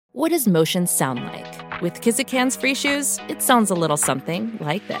What does motion sound like? With Kizikans free shoes, it sounds a little something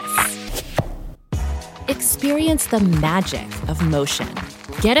like this. Experience the magic of motion.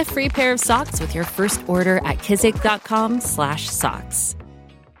 Get a free pair of socks with your first order at kizik.com/socks.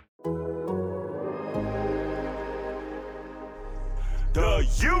 The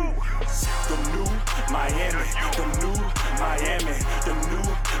new Miami, the new Miami, the new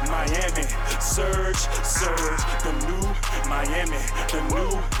Miami, surge, the new Miami, the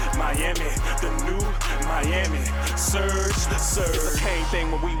new Miami, the new Miami, surge. Same thing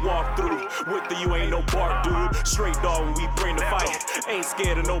when we walk through. With the you ain't no bark, dude. Straight dog when we bring the fight. Ain't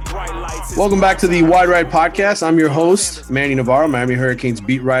scared of no bright lights. Welcome back to the Wide Right Podcast. I'm your host, Manny Navarro, Miami Hurricanes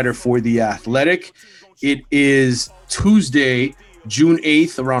beat writer for The Athletic. It is Tuesday, June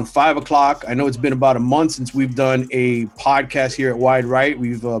 8th, around 5 o'clock. I know it's been about a month since we've done a podcast here at Wide Right.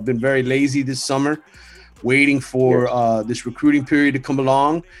 We've been very lazy this summer, waiting for this recruiting period to come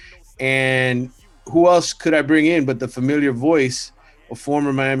along. And who else could I bring in but the familiar voice of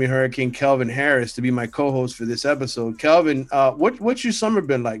former Miami Hurricane Kelvin Harris to be my co-host for this episode. Kelvin, what's your summer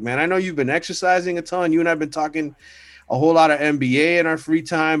been like, man? I know you've been exercising a ton. You and I have been talking a whole lot of NBA in our free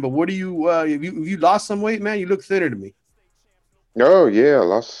time, but what do you have you lost some weight, man? You look thinner to me. Oh, yeah, I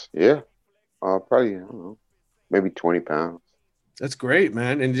lost, probably, I don't know, maybe 20 pounds. That's great,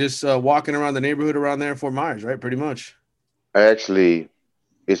 man. And just walking around the neighborhood around there in Fort Myers, right? Pretty much. Actually,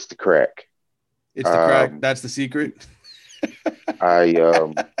 it's the crack. It's the crack. That's the secret. I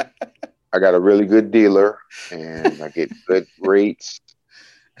got a really good dealer, and I get good rates.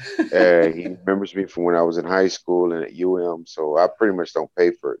 He remembers me from when I was in high school and at UM, so I pretty much don't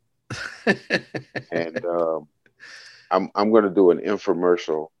pay for it. And I'm going to do an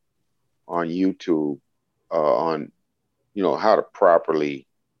infomercial on YouTube on, how to properly,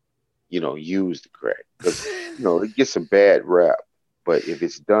 use the crack. Because, it gets a bad rap, but if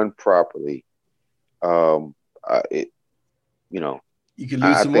it's done properly, you can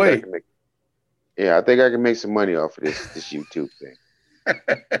lose some weight. I think I can make some money off of this YouTube thing.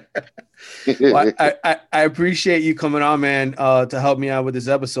 Well, I appreciate you coming on, man, to help me out with this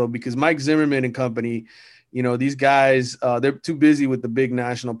episode, because Mike Zimmerman and company, these guys, they're too busy with the big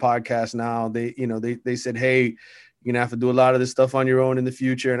national podcast now. They said, hey, you're going to have to do a lot of this stuff on your own in the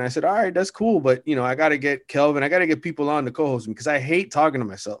future. And I said, all right, that's cool. But, I got to get Kelvin. I got to get people on to co-host me because I hate talking to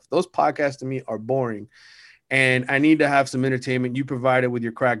myself. Those podcasts to me are boring. And I need to have some entertainment. You provide it with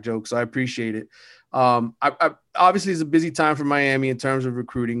your crack jokes, so I appreciate it. I obviously, it's a busy time for Miami in terms of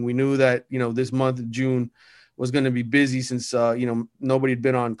recruiting. We knew that, this month of June was going to be busy since, nobody had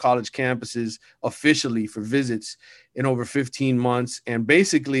been on college campuses officially for visits in over 15 months. And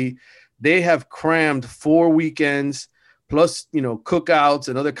basically, they have crammed 4 weekends plus, cookouts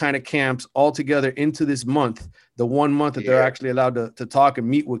and other kind of camps all together into this month, the 1 month that they're actually allowed to talk and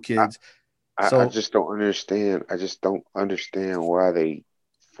meet with kids. I just don't understand. I just don't understand why they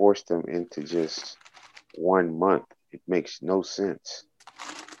forced them into just 1 month. It makes no sense.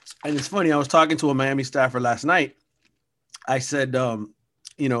 And it's funny. I was talking to a Miami staffer last night. I said,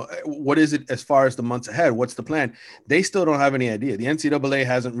 what is it as far as the months ahead? What's the plan? They still don't have any idea. The NCAA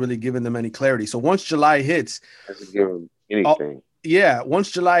hasn't really given them any clarity. So once July hits, hasn't given anything. Once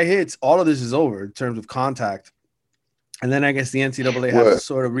July hits, all of this is over in terms of contact. And then I guess the NCAA has to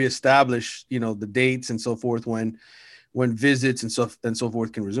sort of reestablish, the dates and so forth when visits and so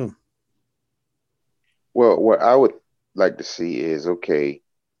forth can resume. Well, what I would like to see is, okay,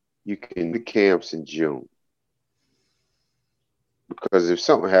 you can do camps in June. Because if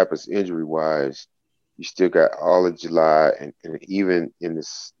something happens injury-wise, you still got all of July and even in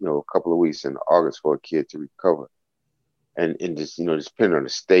this, a couple of weeks in August for a kid to recover. And just, depending on the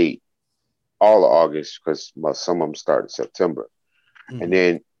state, all of August, because some of them start in September. Mm-hmm. And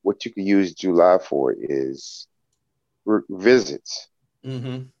then what you can use July for is visits.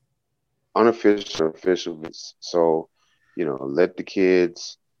 Mm-hmm. Unofficial, official visits. So, let the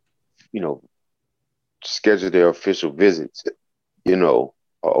kids, schedule their official visits,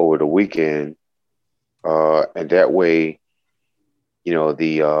 over the weekend. And that way,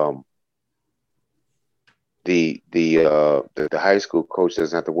 the high school coach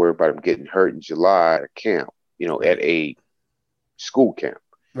doesn't have to worry about him getting hurt in July at a camp, at a school camp.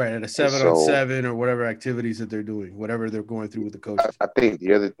 Right, at a 7-on-7 or whatever activities that they're doing, whatever they're going through with the coaches. I think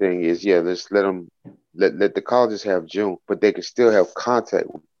the other thing is, let's let them let the colleges have June, but they can still have contact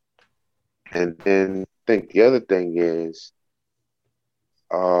with them. And then I think the other thing is,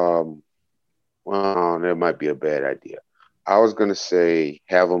 that might be a bad idea. I was going to say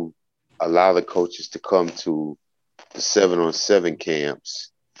have them allow the coaches to come to the 7-on-7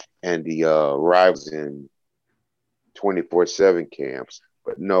 camps and the rivals in 24/7 camps,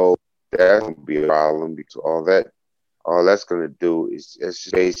 But no, that's gonna be a problem because all that's gonna do is it's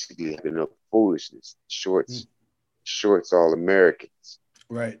just basically enough foolishness. Shorts all Americans.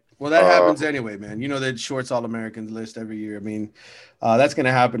 Right. Well, that happens anyway, man. You know that Shorts All Americans list every year. I mean, that's going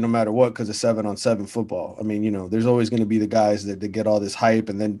to happen no matter what because of 7-on-7 football. I mean, there's always going to be the guys that get all this hype,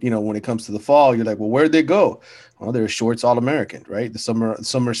 and then when it comes to the fall, you're like, well, where'd they go? Well, they're Shorts All American, right? The summer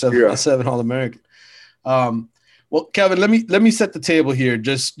 7-on-7 All American. Well, Kevin, let me set the table here,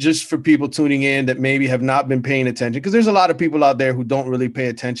 just for people tuning in that maybe have not been paying attention, because there's a lot of people out there who don't really pay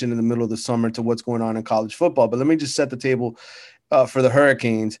attention in the middle of the summer to what's going on in college football. But let me just set the table for the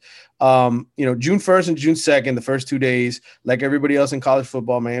Hurricanes. June 1st and June 2nd, the first 2 days, like everybody else in college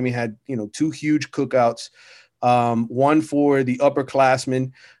football, Miami had, two huge cookouts. One for the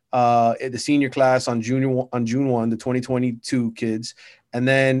upperclassmen, the senior class on June 1, the 2022 kids. And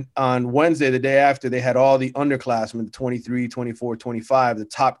then on Wednesday, the day after, they had all the underclassmen, the 23, 24, 25, the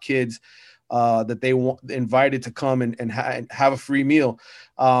top kids that they invited to come and have a free meal.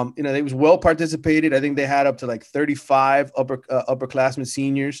 It was well participated. I think they had up to like 35 upperclassmen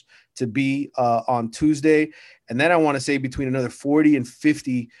seniors to be on Tuesday. And then I want to say between another 40 and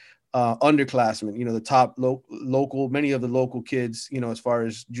 50 underclassmen, the top local, many of the local kids, as far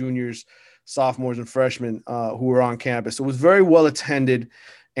as juniors, sophomores, and freshmen who were on campus. So it was very well attended.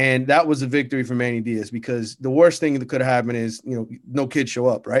 And that was a victory for Manny Diaz, because the worst thing that could have happened is, no kids show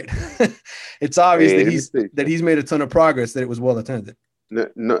up, right? It's obvious that he's made a ton of progress, that it was well attended.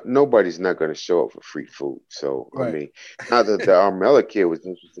 No, nobody's not going to show up for free food. So, right. I mean, now that the Armella kid was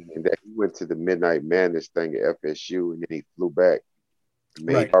interesting in that he went to the Midnight Madness thing at FSU, and then he flew back and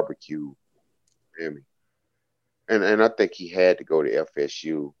made barbecue. And I think he had to go to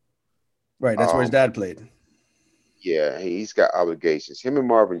FSU. Right, that's where his dad played. Yeah, he's got obligations. Him and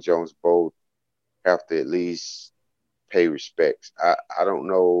Marvin Jones both have to at least pay respects. I don't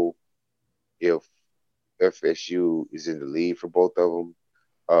know if FSU is in the lead for both of them.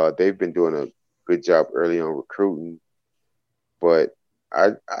 They've been doing a good job early on recruiting, but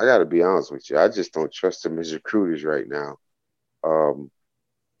I got to be honest with you. I just don't trust them as recruiters right now.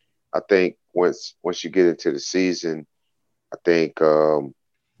 I think once you get into the season, I think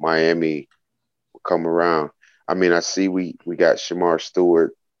Miami will come around. I mean, I see we got Shamar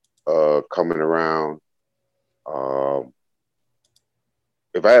Stewart coming around.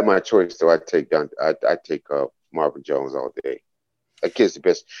 If I had my choice, though, I'd take Marvin Jones all day. That kid's the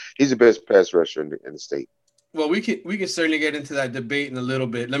best. He's the best pass rusher in the state. Well, we can certainly get into that debate in a little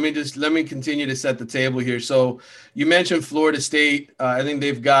bit. Let me continue to set the table here. So you mentioned Florida State. I think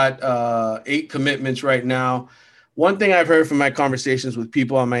they've got 8 commitments right now. One thing I've heard from my conversations with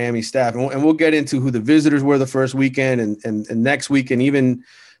people on Miami staff, and we'll get into who the visitors were the first weekend and next week and even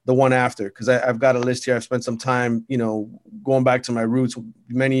the one after, because I've got a list here. I've spent some time, going back to my roots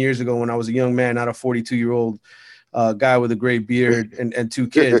many years ago when I was a young man, not a 42-year-old guy with a gray beard and 2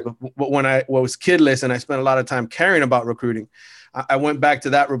 kids. But when I was kidless and I spent a lot of time caring about recruiting, I went back to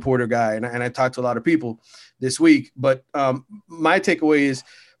that reporter guy and I talked to a lot of people this week. But my takeaway is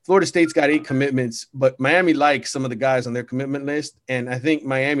Florida State's got 8 commitments, but Miami likes some of the guys on their commitment list. And I think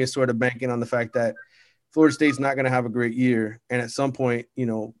Miami is sort of banking on the fact that Florida State's not going to have a great year. And at some point,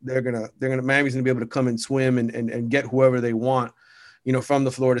 Miami's going to be able to come and swim and get whoever they want, from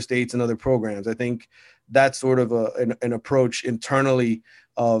the Florida States and other programs. I think that's sort of an approach internally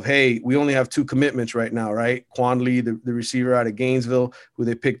of, hey, we only have 2 commitments right now, right? Quan Lee, the receiver out of Gainesville, who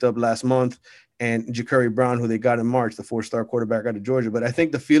they picked up last month, and Ja'Curry Brown, who they got in March, the 4-star quarterback out of Georgia. But I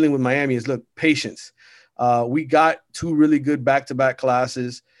think the feeling with Miami is, look, patience. We got 2 really good back-to-back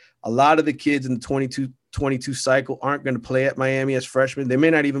classes. A lot of the kids in the 22 cycle aren't going to play at Miami as freshmen. They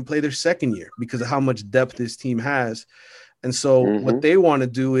may not even play their second year because of how much depth this team has. And so what they want to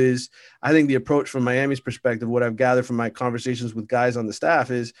do is, I think the approach from Miami's perspective, what I've gathered from my conversations with guys on the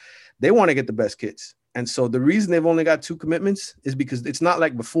staff, is they want to get the best kids. And so the reason they've only got 2 commitments is because it's not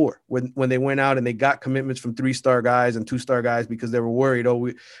like before when they went out and they got commitments from 3-star guys and 2-star guys because they were worried,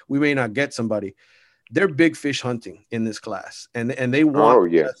 we may not get somebody. They're big fish hunting in this class, and they want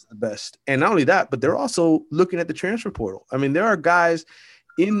the best. And not only that, but they're also looking at the transfer portal. I mean, there are guys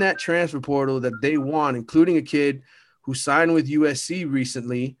in that transfer portal that they want, including a kid who signed with USC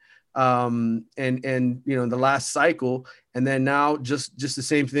recently, and the last cycle, and then now just the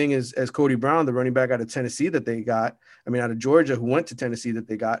same thing as Cody Brown, the running back out of Tennessee that they got. Out of Georgia, who went to Tennessee that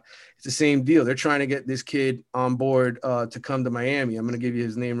they got. It's the same deal. They're trying to get this kid on board to come to Miami. I'm going to give you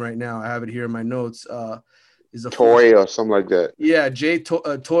his name right now. I have it here in my notes. Is a Toya or something like that. Yeah, Jay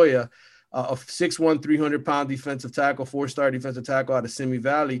Toya, a 6'1", 300-pound defensive tackle, 4-star defensive tackle out of Simi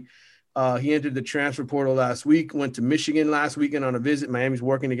Valley. He entered the transfer portal last week, went to Michigan last weekend on a visit. Miami's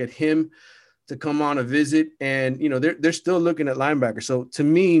working to get him to come on a visit. And, they're still looking at linebacker. So to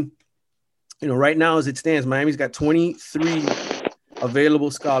me, right now as it stands, Miami's got 23 available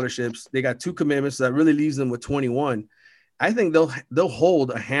scholarships. They got 2 commitments. So that really leaves them with 21. I think they'll hold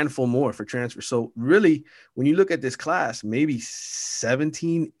a handful more for transfer. So really, when you look at this class, maybe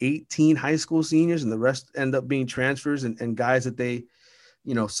 17, 18 high school seniors, and the rest end up being transfers and guys that they,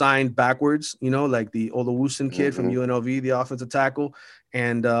 signed backwards, like the Olawusin kid from UNLV, the offensive tackle,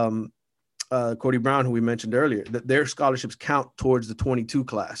 and Cody Brown, who we mentioned earlier, that their scholarships count towards the 22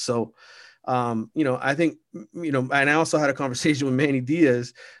 class. So, I think, and I also had a conversation with Manny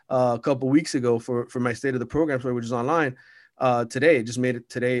Diaz a couple of weeks ago for my State of the Program story, which is online today. Just made it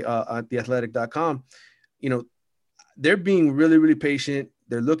today at theathletic.com. They're being really, really patient.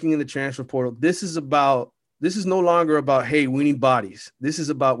 They're looking in the transfer portal. This is no longer about, hey, we need bodies. This is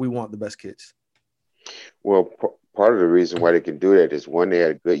about, we want the best kids. Well, part of the reason why they can do that is, one, they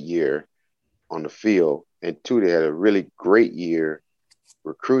had a good year on the field, and 2, they had a really great year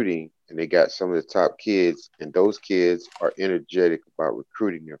recruiting, and they got some of the top kids, and those kids are energetic about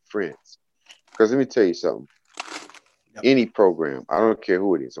recruiting their friends. Because let me tell you something. Yep. Any program, I don't care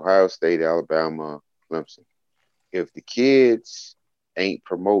who it is, Ohio State, Alabama, Clemson, if the kids ain't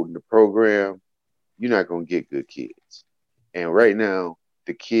promoting the program, you're not going to get good kids. And right now,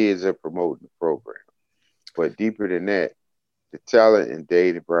 the kids are promoting the program. But deeper than that, the talent in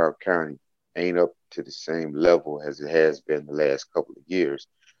Dade and Broward County ain't up to the same level as it has been the last couple of years.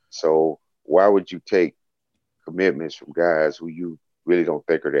 So why would you take commitments from guys who you really don't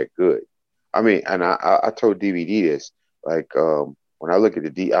think are that good? I mean, and I told DVD this, like, when I look at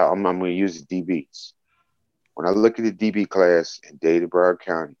I'm going to use the DBs. When I look at the DB class in Dade and Broward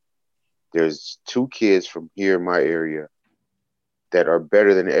County, there's 2 kids from here in my area that are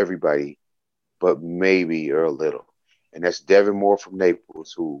better than everybody, but maybe are a little. And that's Devin Moore from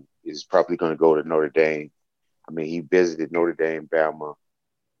Naples, who is probably going to go to Notre Dame. I mean, he visited Notre Dame, Bama,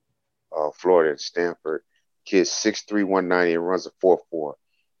 Florida, and Stanford. Kid's 6'3", 190, and runs a 4.4.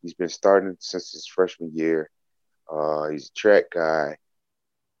 He's been starting since his freshman year. He's a track guy.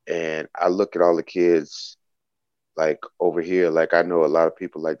 And I look at all the kids like over here, like I know a lot of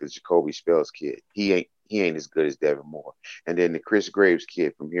people like the Jacoby Spells kid. He ain't as good as Devin Moore. And then the Chris Graves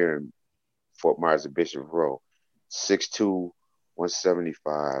kid from here in Fort Myers and Bishop Row, 6'2",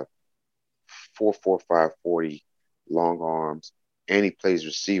 175, 4'4", 540, long arms, and he plays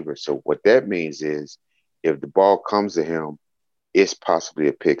receiver. So what that means is, if the ball comes to him, it's possibly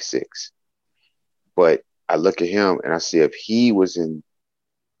a pick 6. But I look at him and I see, if he was in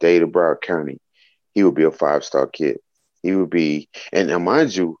Dade or Broward County, he would be a 5-star kid. He would be, and now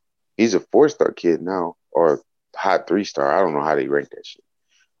mind you, he's a 4-star kid now, or hot 3-star. I don't know how they rank that shit,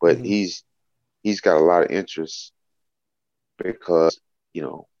 but he's got a lot of interest because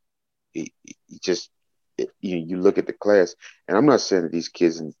he just, you look at the class, and I'm not saying that these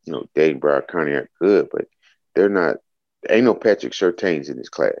kids in Dade and Broward County aren't good, but they're not. There ain't no Patrick Surtains in this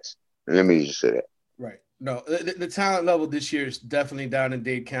class. And let me just say that. Right. No, the talent level this year is definitely down in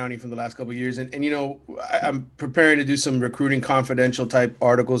Dade County from the last couple of years. And I'm preparing to do some recruiting confidential type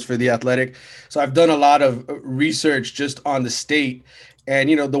articles for The Athletic. So I've done a lot of research just on the state. And,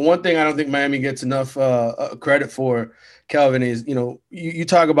 the one thing I don't think Miami gets enough credit for, Kelvin, is, you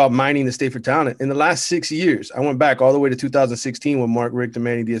talk about mining the state for talent. In the last 6 years, I went back all the way to 2016 when Mark Richt and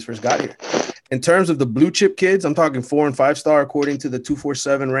Manny Diaz first got here. In terms of the blue chip kids, I'm talking 4- and 5-star according to the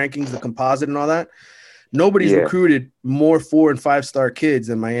 247 rankings, the composite and all that. Nobody's recruited more 4- and 5-star kids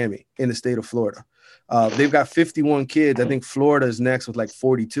than Miami in the state of Florida. They've got 51 kids. I think Florida is next with like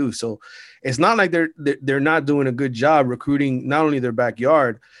 42. So it's not like they're not doing a good job recruiting not only their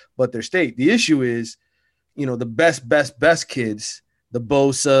backyard, but their state. The issue is, the best kids, the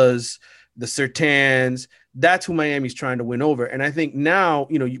Bosas, the Surtains, that's who Miami's trying to win over. And I think now,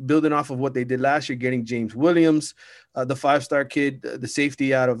 building off of what they did last year, getting James Williams, the 5-star kid, the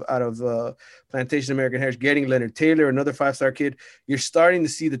safety out of Plantation American Heritage, getting Leonard Taylor, another 5-star kid, you're starting to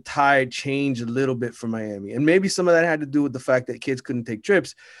see the tide change a little bit for Miami. And maybe some of that had to do with the fact that kids couldn't take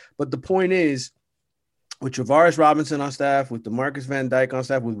trips. But the point is, with Travaris Robinson on staff, with DeMarcus Van Dyke on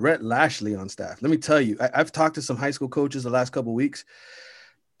staff, with Rhett Lashley on staff, let me tell you, I've talked to some high school coaches the last couple of weeks.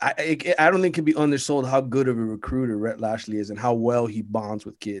 I don't think it can be undersold how good of a recruiter Rhett Lashley is and how well he bonds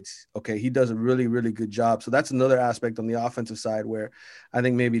with kids. Okay, he does a really, really good job. So that's another aspect on the offensive side where I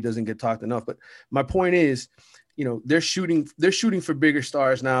think maybe it doesn't get talked enough. But my point is, they're shooting for bigger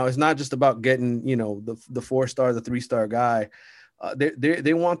stars now. It's not just about getting, the 4-star, the 3-star guy.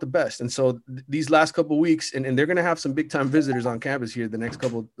 they want the best. And so these last couple of weeks, and they're going to have some big time visitors on campus here the next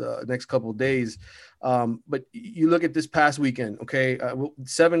couple of days. But you look at this past weekend, okay,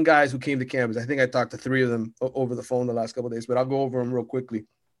 7 guys who came to campus. I think I talked to 3 of them over the phone the last couple of days, but I'll go over them real quickly.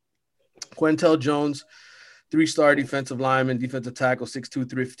 Quentel Jones, 3-star defensive lineman, defensive tackle, 6'2",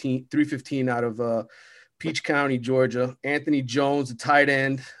 315 out of Peach County, Georgia. Anthony Jones, a tight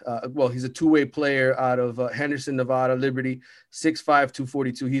end. He's a 2-way player out of Henderson, Nevada, Liberty, 6'5",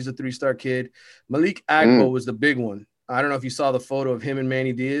 242. He's a 3-star kid. Malik Agbo was the big one. I don't know if you saw the photo of him and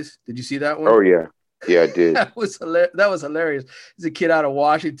Manny Diaz. Did you see that one? Oh, yeah. Yeah, I did. That was hilarious. He's a kid out of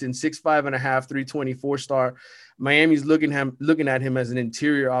Washington, 6'5.5", 320, 4-star. Miami's looking at him as an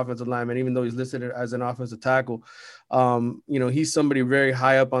interior offensive lineman, even though he's listed as an offensive tackle. He's somebody very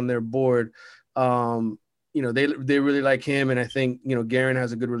high up on their board. They really like him, and I think Guerin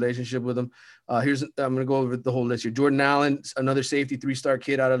has a good relationship with him. I'm going to go over the whole list here. Jordan Allen, another safety, 3-star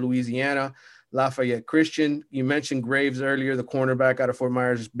kid out of Louisiana. Lafayette Christian. You mentioned Graves earlier, the cornerback out of Fort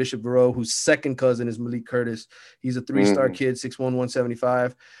Myers, Bishop Verreau, whose second cousin is Malik Curtis. He's a 3-star kid, 6'1",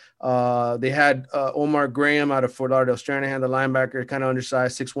 175. They had Omar Graham out of Fort Lauderdale, Stranahan, the linebacker, kind of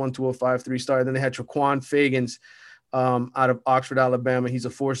undersized, 6'1", 205, 3-star. Then they had Traquan Fagans out of Oxford, Alabama. He's a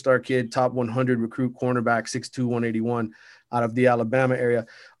 4-star kid, top 100 recruit cornerback, 6'2", 181 out of the Alabama area.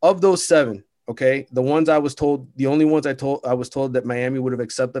 Of those 7, okay, the only ones I was told that Miami would have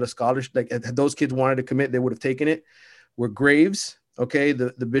accepted a scholarship, like had those kids wanted to commit, they would have taken it, were Graves, okay,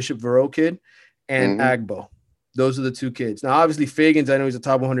 the Bishop Verreau kid, and Agbo. Those are the 2 kids. Now, obviously, Fagans, I know he's a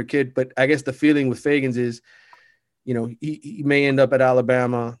top 100 kid, but I guess the feeling with Fagans is, he may end up at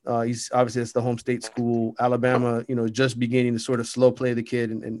Alabama. He's obviously, it's the home state school. Alabama, just beginning to sort of slow play the kid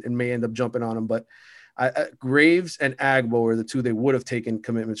and may end up jumping on him. But Graves and Agbo are the 2 they would have taken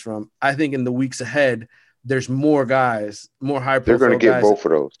commitments from. I think in the weeks ahead, there's more guys, more high profile guys. They're going to get both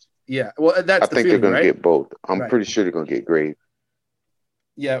of those. Yeah. Well, that's the feeling, they're going right? to get both. I'm pretty sure they're going to get Graves.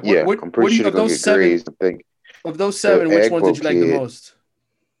 Yeah. I'm pretty sure they're going to get Graves. I think. Of those 7, which ones did you like the most?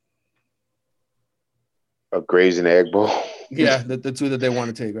 Graves and Agbo. Yeah, the 2 that they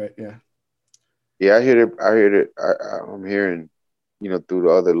want to take, right? Yeah. Yeah, I hear it. I'm hearing, through the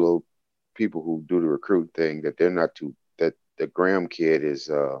other little people who do the recruit thing, that they're not that the Graham kid is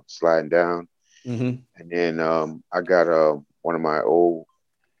sliding down. And then I got one of my old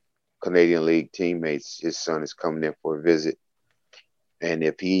Canadian League teammates. His son is coming in for a visit, and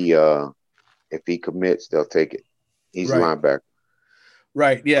if he commits, they'll take it. He's a linebacker.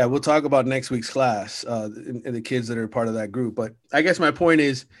 Right. Yeah. We'll talk about next week's class and the kids that are part of that group. But I guess my point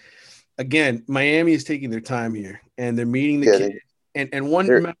is, again, Miami is taking their time here and they're meeting the kids.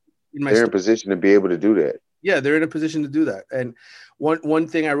 They're in position to be able to do that. Yeah, they're in a position to do that. And one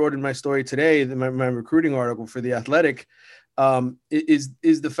thing I wrote in my story today, my recruiting article for The Athletic, is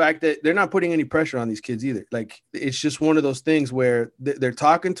the fact that they're not putting any pressure on these kids either. Like, it's just one of those things where they're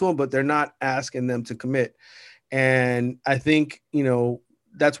talking to them, but they're not asking them to commit. And I think,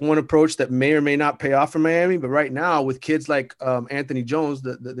 that's one approach that may or may not pay off for Miami. But right now, with kids like Anthony Jones,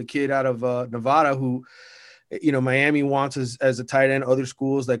 the kid out of Nevada, who, Miami wants as a tight end, other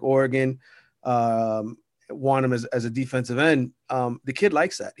schools like Oregon want him as a defensive end. The kid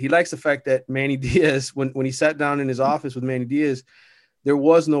likes that. He likes the fact that Manny Diaz, when he sat down in his office with Manny Diaz, there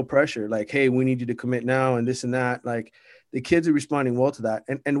was no pressure. Like, hey, we need you to commit now and this and that. Like, the kids are responding well to that,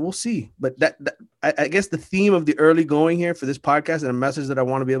 and we'll see. But I guess the theme of the early going here for this podcast and a message that I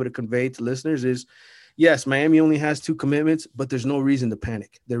want to be able to convey to listeners is, yes, Miami only has 2 commitments, but there's no reason to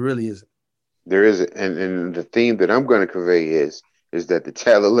panic. There really isn't. There isn't, and the theme that I'm going to convey is that the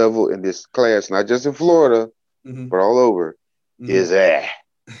talent level in this class, not just in Florida, but all over, is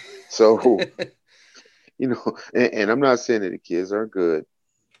So, and I'm not saying that the kids aren't good,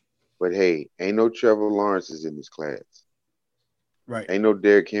 but hey, ain't no Trevor Lawrence's in this class. Right. Ain't no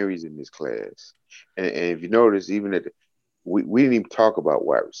Derrick Henry's in this class. And if you notice, even we didn't even talk about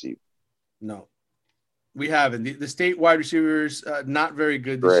wide receiver. No, we haven't. The state wide receivers, not very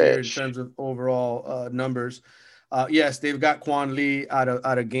good this year in terms of overall numbers. Yes, they've got Quan Lee out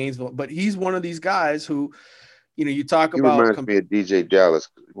of Gainesville, but he's one of these guys who, you talk about. He reminds me of DJ Dallas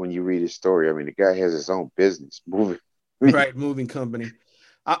when you read his story. I mean, the guy has his own business moving. Moving company.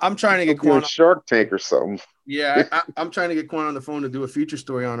 I'm trying to get Quan on Shark Tank or something. Yeah, I'm trying to get Quan on the phone to do a feature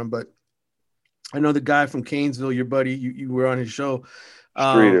story on him, but I know the guy from Canesville, your buddy, you were on his show.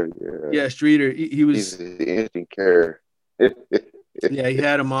 Streeter, yeah, Streeter. He was. He's an interesting character. Yeah, he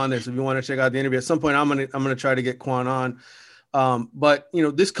had him on there. So if you want to check out the interview, at some point I'm gonna try to get Quan on. But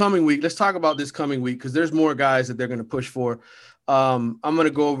this coming week, let's talk about this coming week because there's more guys that they're gonna push for. I'm going to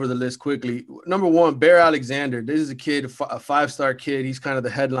go over the list quickly. Number one, Bear Alexander. This is a kid, a five-star kid. He's kind of the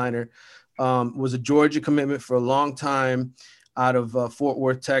headliner. Was a Georgia commitment for a long time out of Fort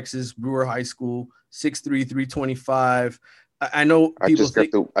Worth, Texas, Brewer High School, 6'3", 325. I know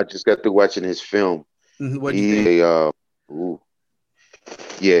people I just got through watching his film. What do you think?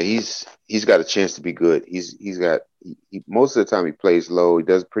 Yeah, he's got a chance to be good. He's got most of the time he plays low. He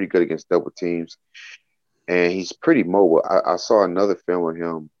does pretty good against double teams, and he's pretty mobile. I saw another film of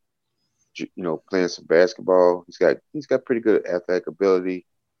him, playing some basketball. He's got pretty good athletic ability,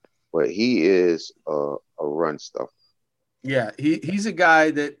 but he is a run stuffer. Yeah, he's a guy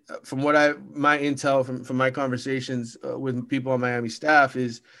that, from what my intel from my conversations with people on Miami staff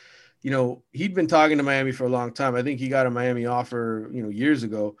is, he'd been talking to Miami for a long time. I think he got a Miami offer, years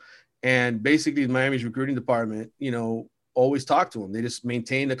ago, and basically Miami's recruiting department, always talked to him. They just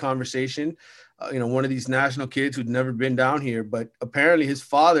maintained the conversation. One of these national kids who'd never been down here, but apparently his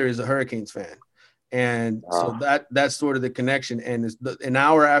father is a Hurricanes fan. And so that's sort of the connection. And an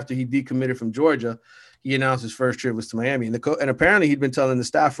hour after he decommitted from Georgia, he announced his first trip was to Miami. And apparently he'd been telling the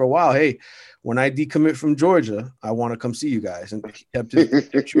staff for a while, hey, when I decommit from Georgia, I want to come see you guys. And he kept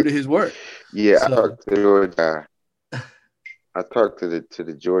true to his word. Yeah, so, I talked to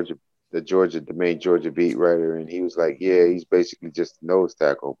the main Georgia beat writer, and he was like, yeah, he's basically just a nose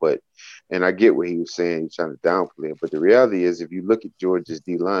tackle. And I get what he was saying. He's trying to downplay it. But the reality is, if you look at Georgia's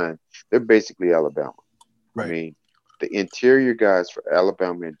D-line, they're basically Alabama. Right. I mean, the interior guys for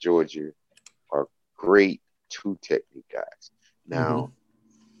Alabama and Georgia are great two technique guys. Now,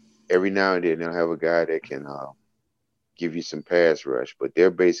 every now and then they'll have a guy that can give you some pass rush, but they're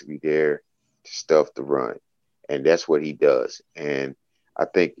basically there to stuff the run. And that's what he does. And I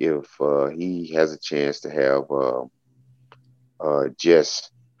think if he has a chance to have Jess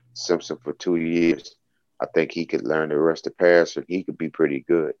Simpson for 2 years, I think he could learn the rest of the pass, and he could be pretty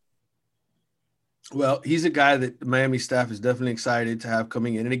good. Well, he's a guy that the Miami staff is definitely excited to have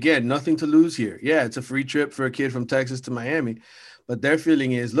coming in. And again, nothing to lose here. Yeah, it's a free trip for a kid from Texas to Miami. But their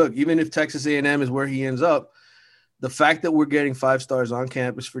feeling is, look, even if Texas A&M is where he ends up, the fact that we're getting 5 stars on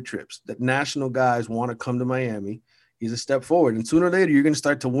campus for trips, that national guys want to come to Miami, he's a step forward. And sooner or later, you're going to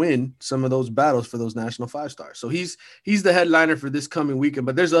start to win some of those battles for those national 5 stars. So he's the headliner for this coming weekend.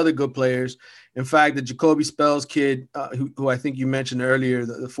 But there's other good players. In fact, the Jacoby Spells kid, who I think you mentioned earlier,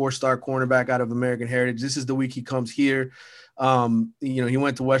 the 4-star cornerback out of American Heritage, this is the week he comes here. He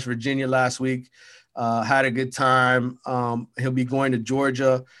went to West Virginia last week, had a good time. He'll be going to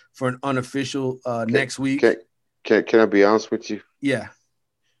Georgia for an unofficial next week. Can I be honest with you? Yeah.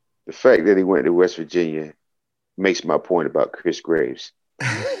 The fact that he went to West Virginia makes my point about Chris Graves.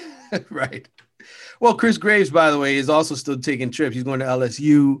 Right. Well, Chris Graves, by the way, is also still taking trips. He's going to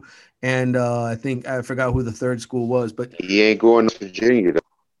LSU, and I forgot who the third school was, but he ain't going to Virginia, though.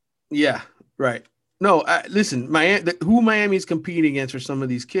 Yeah, right. No, listen, who Miami's competing against for some of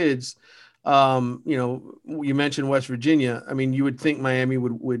these kids. You mentioned West Virginia. I mean, you would think Miami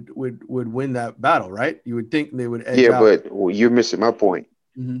would win that battle, right? You would think they would edge out. But you're missing my point.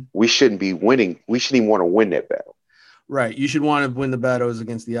 Mm-hmm. We shouldn't be winning. We shouldn't even want to win that battle. Right. You should want to win the battles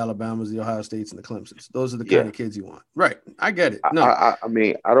against the Alabamas, the Ohio States, and the Clemsons. Those are the kind of kids you want. Right. I get it. No, I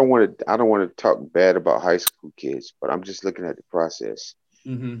mean, I don't want to talk bad about high school kids, but I'm just looking at the process.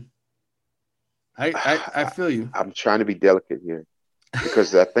 Mm-hmm. I feel you. I'm trying to be delicate here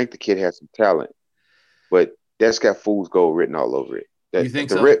because I think the kid has some talent, but that's got fool's gold written all over it. You think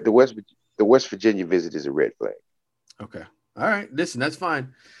so? The West Virginia visit is a red flag. Okay. All right. Listen, that's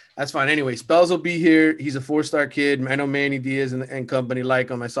fine. That's fine. Anyway, Spells will be here. He's a 4-star kid. I know Manny Diaz and company like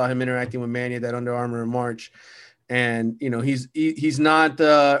him. I saw him interacting with Manny at that Under Armour in March. And, he's not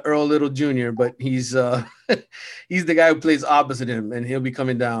Earl Little Jr., but he's he's the guy who plays opposite him, and he'll be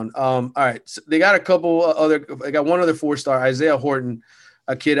coming down. All right. So they got they got one other 4-star, Isaiah Horton,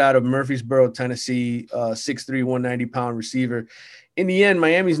 a kid out of Murfreesboro, Tennessee, 6'3", 190-pound receiver. In the end,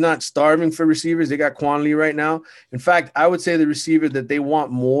 Miami's not starving for receivers. They got Quan Lee right now. In fact, I would say the receiver that they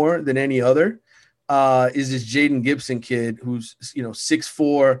want more than any other is this Jaden Gibson kid who's,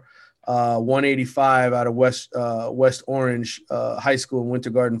 6'4", 185 out of West Orange High School in Winter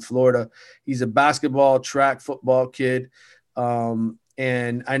Garden, Florida. He's a basketball, track, football kid.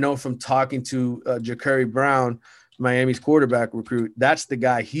 And I know from talking to Ja'Curry Brown, Miami's quarterback recruit, that's the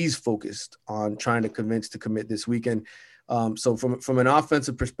guy he's focused on trying to convince to commit this weekend. So from an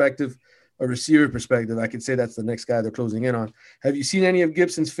offensive perspective, a receiver perspective, I could say that's the next guy they're closing in on. Have you seen any of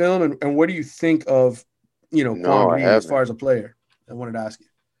Gibson's film, and what do you think of, Quan Lee as far as a player? I wanted to ask you.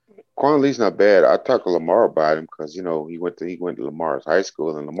 Quan Lee's not bad. I talked to Lamar about him because he went to Lamar's high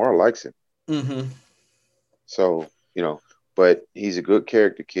school, and Lamar likes him. Mm-hmm. So but he's a good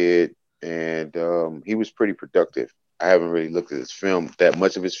character kid, and he was pretty productive. I haven't really looked at his film, that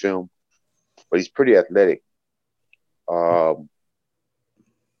much of his film, but he's pretty athletic. Um,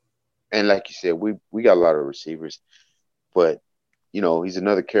 and like you said, we got a lot of receivers, but he's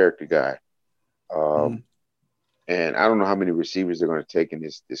another character guy. Mhm. And I don't know how many receivers they're going to take in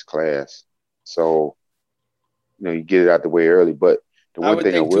this class. So, you get it out the way early. But the I one would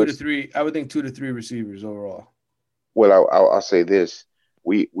thing I think two will, to three. I would think 2 to 3 receivers overall. well, I'll say this: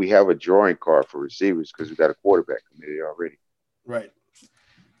 we have a drawing card for receivers because we got a quarterback committee already. Right.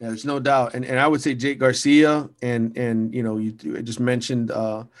 Yeah, there's no doubt. And I would say Jake Garcia and you just mentioned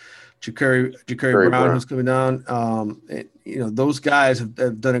Ja'Carri Brown, who's coming down. Those guys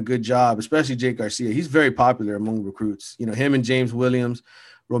have done a good job, especially Jake Garcia. He's very popular among recruits. Him and James Williams,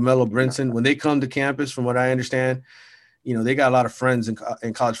 Romello Brinson, when they come to campus, from what I understand, they got a lot of friends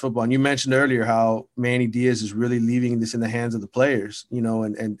in college football. And you mentioned earlier how Manny Diaz is really leaving this in the hands of the players,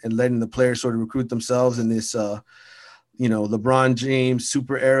 and letting the players sort of recruit themselves in this LeBron James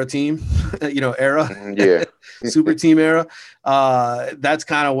super era team, era, Yeah, super team era. That's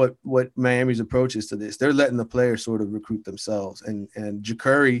kind of what Miami's approach is to this. They're letting the players sort of recruit themselves, and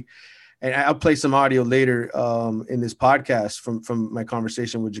Ja'Carri, and I'll play some audio later in this podcast from my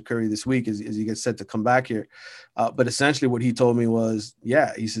conversation with Ja'Carri this week as he gets set to come back here. But essentially what he told me was,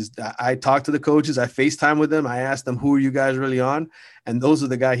 he says, I talked to the coaches, I FaceTime with them, I asked them, who are you guys really on? And those are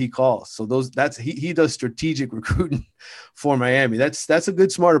the guy he calls. So he does strategic recruiting for Miami. That's a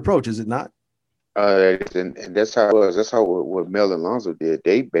good, smart approach, is it not? and that's how it was. That's how what Mel and Lonzo did.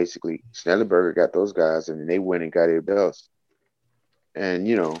 They basically, Schnellenberger got those guys, and then they went and got everybody else. And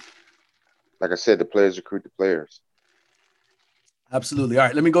like I said, the players recruit the players. Absolutely. All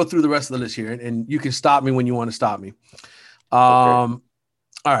right, let me go through the rest of the list here, and you can stop me when you want to stop me. Okay.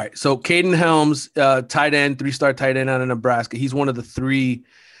 All right, so Caden Helms, tight end, 3-star tight end out of Nebraska. He's one of the 3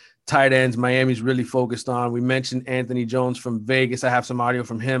 tight ends Miami's really focused on. We mentioned Anthony Jones from Vegas. I have some audio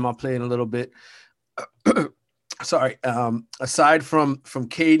from him. I'll play in a little bit. Sorry. Aside from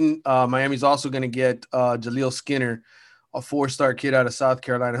Caden, Miami's also going to get Jaleel Skinner, a 4-star kid out of South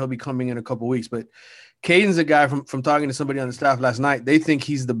Carolina. He'll be coming in a couple weeks, but Caden's a guy from talking to somebody on the staff last night. They think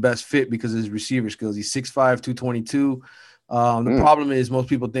he's the best fit because of his receiver skills. He's 6'5", 222. The problem is most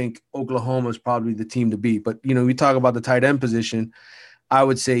people think Oklahoma is probably the team to beat. But, we talk about the tight end position. I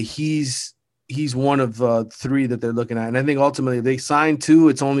would say he's one of 3 that they're looking at. And I think ultimately if they sign 2,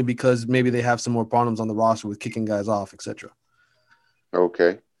 it's only because maybe they have some more problems on the roster with kicking guys off, etc.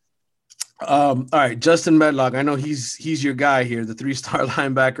 Okay. All right, Justin Medlock. I know he's your guy here, the 3-star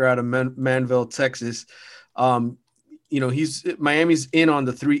linebacker out of Manville, Texas. Miami's in on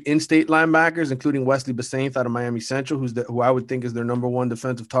the 3 in-state linebackers, including Wesley Basainth out of Miami Central, who I would think is their number 1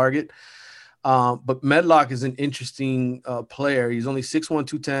 defensive target. But Medlock is an interesting player. He's only 6'1",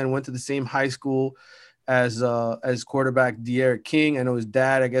 210, went to the same high school as quarterback De'Aaron King. I know his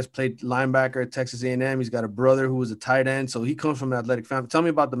dad, I guess, played linebacker at Texas A&M. He's got a brother who was a tight end, so he comes from an athletic family. Tell me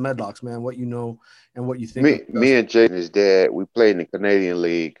about the Medlocks, man, what you know and what you think. Me and Jake and his dad, we played in the Canadian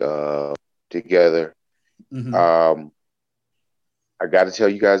League together. Mm-hmm. I got to tell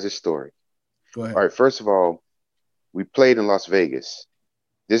you guys this story. Go ahead. All right, first of all, we played in Las Vegas.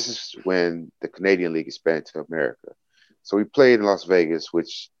 This is when the Canadian League expanded to America. So we played in Las Vegas,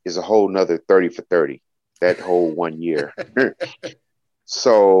 which is a whole nother 30 for 30, that whole 1 year.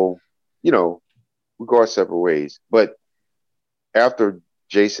 So, we go our separate ways. But after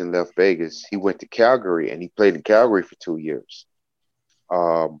Jason left Vegas, he went to Calgary, and he played in Calgary for 2 years.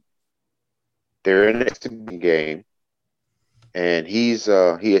 They're in an exhibition game, and he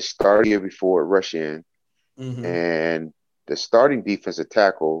had started here before at Rush In, and the starting defensive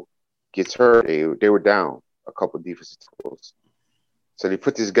tackle gets hurt. They were down a couple of defensive tackles. So they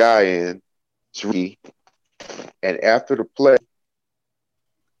put this guy in, and after the play,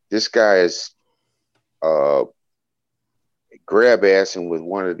 this guy is grab assing with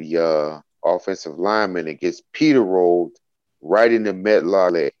one of the offensive linemen and gets Peter rolled right in the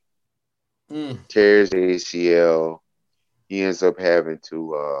Medlock leg. Tears the ACL. He ends up having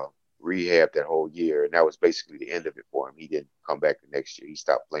to rehab that whole year, and that was basically the end of it for him. He didn't come back the next year. He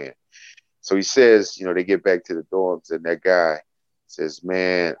stopped playing. So he says, they get back to the dorms, and that guy says,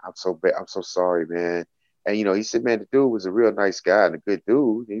 "Man, I'm so bad. I'm so sorry, man." And he said, "Man, the dude was a real nice guy and a good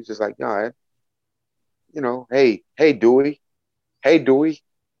dude." And he was just like, "No, hey, Dewey, hey, Dewey."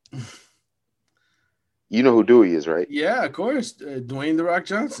 You know who Dewey is, right? Yeah, of course, Dwayne The Rock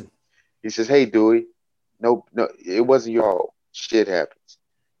Johnson. He says, "Hey, Dewey, no, it wasn't y'all. Shit happens."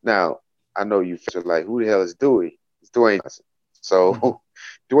 Now, I know you feel like, who the hell is Dewey? It's Dwayne Johnson. So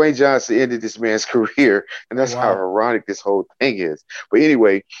Dwayne Johnson ended this man's career, and that's how Wow. ironic this whole thing is. But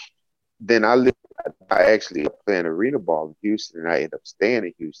anyway, then I actually playing arena ball in Houston, and I ended up staying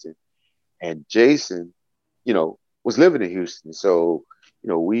in Houston. And Jason, was living in Houston, so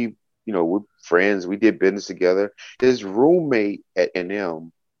we're friends. We did business together. His roommate at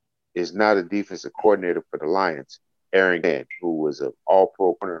NM is not a defensive coordinator for the Lions, Aaron Gant, who was an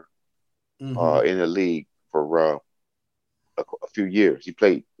All-Pro corner Mm-hmm. in the league for a few years. He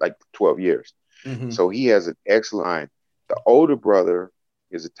played like 12 years. Mm-hmm. So he has an excellent line. The older brother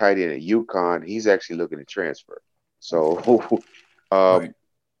is a tight end at UConn. He's actually looking to transfer. So Right.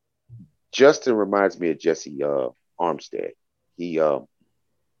 Justin reminds me of Jesse Armstead.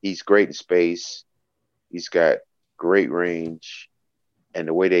 He's great in space. He's got great range, and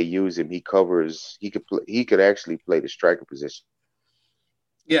the way they use him, he covers. He could actually play the striker position.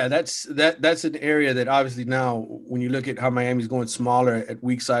 Yeah, that's an area that obviously now when you look at how Miami's going smaller at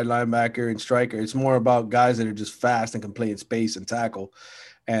weak side linebacker and striker, it's more about guys that are just fast and can play in space and tackle.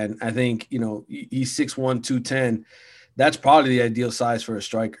 And I think, he's 6'1", 210. That's probably the ideal size for a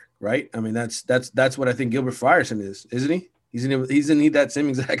striker, right? I mean, that's what I think Gilbert Frierson is, isn't he? He's in need that same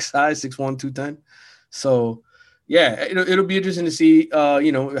exact size, 6'1", 210. So yeah, it'll be interesting to see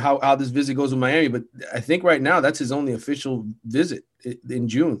how this visit goes with Miami. But I think right now that's his only official visit in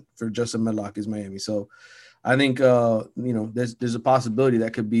June for Justin Medlock is Miami. So I think there's a possibility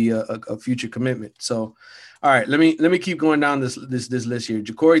that could be a future commitment. So all right, let me keep going down this list here.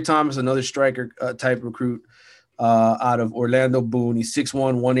 Ja'Cory Thomas, another striker type recruit out of Orlando Boone. He's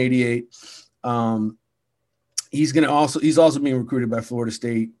 6'1", 188. He's also being recruited by Florida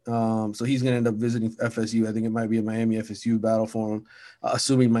State. So he's going to end up visiting FSU. I think it might be a Miami FSU battle for him,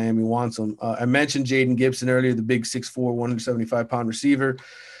 assuming Miami wants him. I mentioned Jaden Gibson earlier, the big 6'4", 175-pound receiver.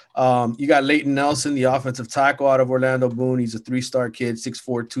 You got Leighton Nelson, the offensive tackle out of Orlando Boone. He's a 3-star kid,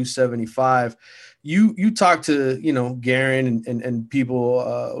 6'4", 275. You talk to, Garen and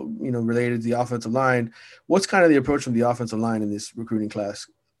people, related to the offensive line. What's kind of the approach from the offensive line in this recruiting class?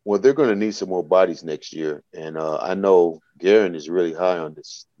 Well, they're going to need some more bodies next year, and I know Garen is really high on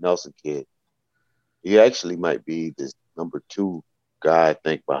this Nelson kid. He actually might be the number 2 guy, I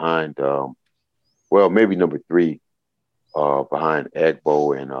think, behind, maybe number 3, behind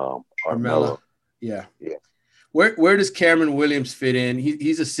Agbo and Armella. Yeah. Yeah. Where does Cameron Williams fit in?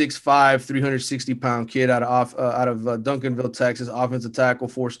 He's a 6'5", 360-pound kid out of Duncanville, Texas, offensive tackle,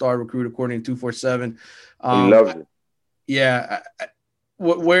 4-star recruit according to 247. He loves it. Yeah.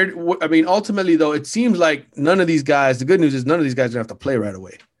 Ultimately, though, it seems like none of these guys, the good news is none of these guys are going to have to play right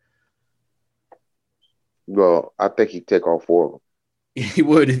away. Well, I think he'd take all 4 of them. He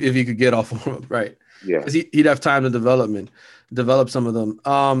would if he could get all 4 of them, right? Yeah. Because he'd have time to develop some of them.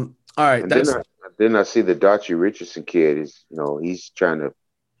 All right. And then I see the Dachi Richardson kid is, he's trying to,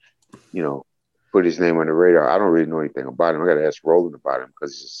 put his name on the radar. I don't really know anything about him. I got to ask Roland about him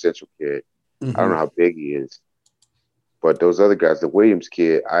because he's a Central kid. Mm-hmm. I don't know how big he is. But those other guys, the Williams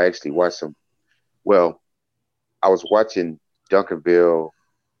kid, I actually watched him. Well, I was watching Duncanville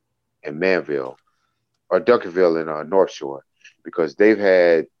and Manville, or Duncanville and North Shore, because they've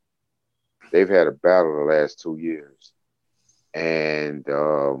had a battle the last 2 years. And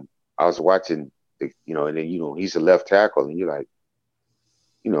I was watching, and then, he's a left tackle, and you're like,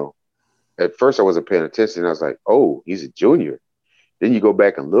 at first I wasn't paying attention. I was like, oh, he's a junior. Then you go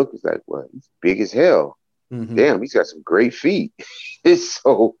back and look, it's like, well, he's big as hell. Mm-hmm. Damn, he's got some great feet.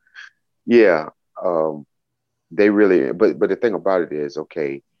 So, yeah, they really. But the thing about it is,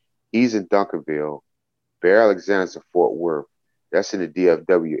 okay, he's in Duncanville. Bear Alexander's in Fort Worth. That's in the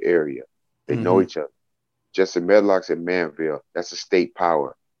DFW area. They know each other. Justin Medlock's in Manville. That's a state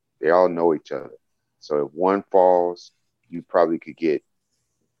power. They all know each other. So if one falls, you probably could get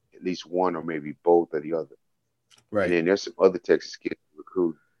at least one or maybe both of the other. Right. And then there's some other Texas kids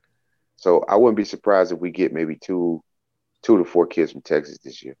recruited. So I wouldn't be surprised if we get maybe 2 to 4 kids from Texas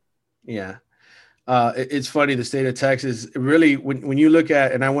this year. Yeah. It's funny, the state of Texas, really, when you look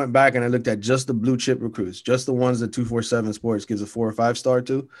at, and I went back and I looked at just the blue chip recruits, just the ones that 247 Sports gives a 4 or 5-star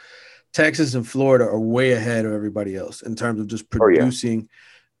to, Texas and Florida are way ahead of everybody else in terms of just producing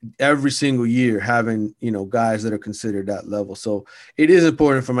every single year, having, guys that are considered that level. So it is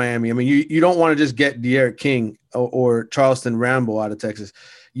important for Miami. I mean, you don't want to just get De'Aaron King or Charleston Rambo out of Texas.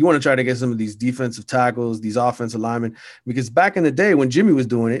 You want to try to get some of these defensive tackles, these offensive linemen, because back in the day when Jimmy was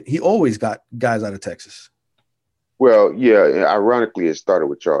doing it, he always got guys out of Texas. Well, yeah, ironically, it started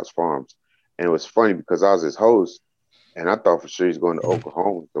with Charles Farms. And it was funny because I was his host, and I thought for sure he's going to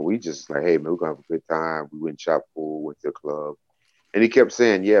Oklahoma. So we just like, hey, man, we're going to have a good time. We went shop pool, went to the club. And he kept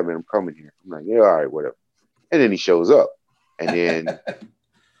saying, yeah, man, I'm coming here. I'm like, yeah, all right, whatever. And then he shows up. And then,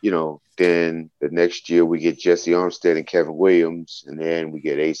 then the next year we get Jesse Armstead and Kevin Williams, and then we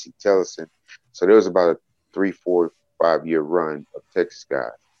get AC Tellison. So there was about a 3, 4, 5 year run of Texas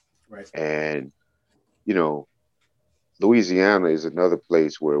guys. Right. And, Louisiana is another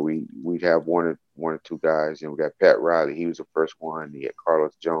place where we'd have one or two guys. We got Pat Riley. He was the first one. He had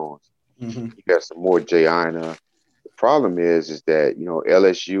Carlos Jones. Mm-hmm. You got some more Jay Ina. The problem is that,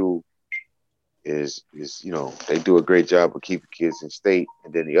 LSU is they do a great job of keeping kids in state.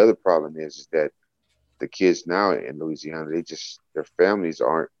 And then the other problem is that the kids now in Louisiana, their families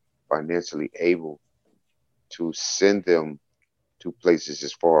aren't financially able to send them to places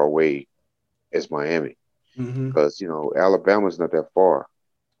as far away as Miami. Because, Alabama's not that far.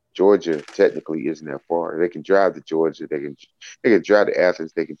 Georgia technically isn't that far. They can drive to Georgia. They can drive to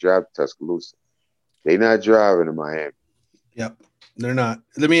Athens. They can drive to Tuscaloosa. They're not driving to Miami. Yep, they're not.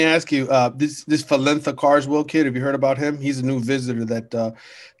 Let me ask you, this Falentha Carswell kid, have you heard about him? He's a new visitor that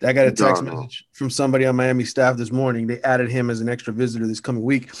I got a text message from somebody on Miami staff this morning. They added him as an extra visitor this coming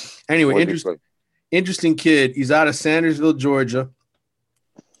week. Anyway, interesting kid. He's out of Sandersville, Georgia.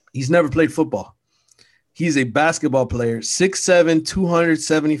 He's never played football. He's a basketball player, 6'7",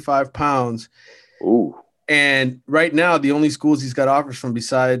 275 pounds. Ooh. And right now, the only schools he's got offers from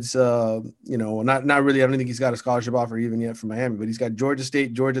besides, not really, I don't think he's got a scholarship offer even yet from Miami, but he's got Georgia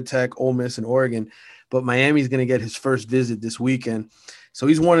State, Georgia Tech, Ole Miss, and Oregon. But Miami's going to get his first visit this weekend. So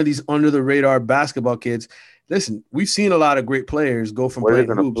he's one of these under-the-radar basketball kids. Listen, we've seen a lot of great players go from playing hoops.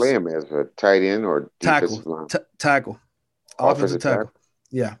 Where are they going to play him as a tight end or defensive line? Tackle. Offensive tackle.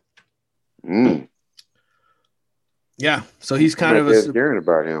 Yeah. Yeah, so he's kind of scaring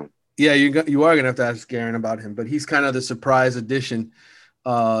about him. Yeah, you are gonna have to ask Garen about him, but he's kind of the surprise addition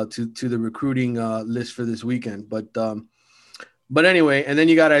to the recruiting list for this weekend. But anyway, and then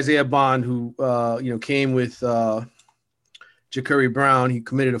you got Isaiah Bond, who came with Ja'Curry Brown. He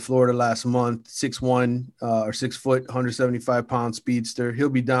committed to Florida last month, 6'1" or 6 foot, 175 pound speedster. He'll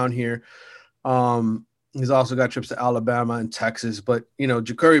be down here. He's also got trips to Alabama and Texas. But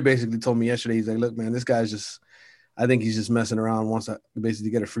Ja'Curry basically told me yesterday, he's like, look, man, this guy's I think he's just messing around, wants to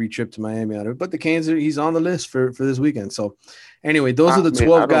basically get a free trip to Miami out of it. But the Canes, he's on the list for this weekend. So anyway, those are the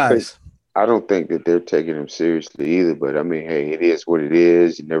 12 guys. I don't think that they're taking him seriously either. But, hey, it is what it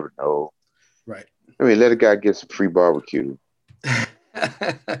is. You never know. Right. Let a guy get some free barbecue.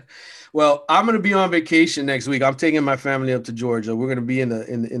 Well, I'm going to be on vacation next week. I'm taking my family up to Georgia. We're going to be in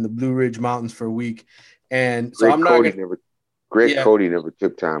the Blue Ridge Mountains for a week. And so I'm not going to – Cody never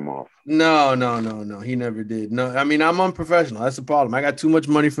took time off. No. He never did. No, I'm unprofessional. That's the problem. I got too much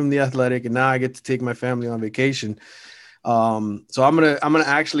money from the Athletic, and now I get to take my family on vacation. So I'm gonna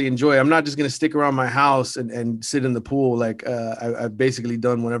actually enjoy it. I'm not just gonna stick around my house and sit in the pool like I've basically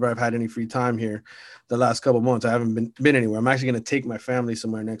done whenever I've had any free time here the last couple of months. I haven't been anywhere. I'm actually gonna take my family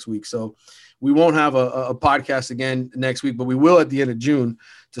somewhere next week. So we won't have a podcast again next week, but we will at the end of June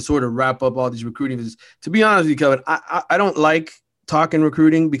to sort of wrap up all these recruiting visits. To be honest with you, Kevin, I don't like talking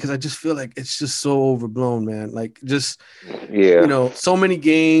recruiting because I just feel like it's just so overblown, man. Like so many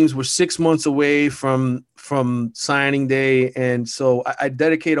games. We're 6 months away from signing day. And so I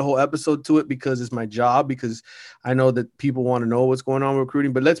dedicate a whole episode to it because it's my job, because I know that people want to know what's going on with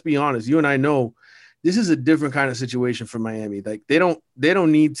recruiting. But let's be honest, you and I know this is a different kind of situation for Miami. Like they don't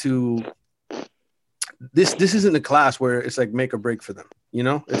need to, this isn't a class where it's like make or break for them.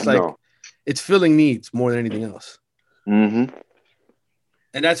 It's like, it's filling needs more than anything else. Mm-hmm.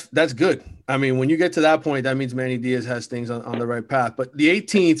 And that's good. When you get to that point, that means Manny Diaz has things on the right path. But the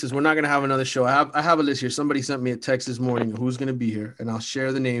 18th is we're not going to have another show. I have a list here. Somebody sent me a text this morning of who's going to be here, and I'll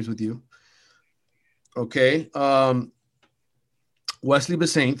share the names with you. Okay. Wesley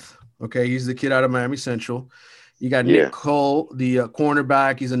Besainth. Okay. He's the kid out of Miami Central. You got Nick Cole, the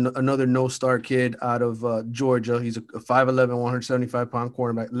cornerback. He's another no-star kid out of Georgia. He's a 5'11", 175-pound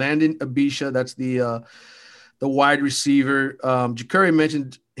cornerback. Landon Abisha, that's the wide receiver. Ja'Curry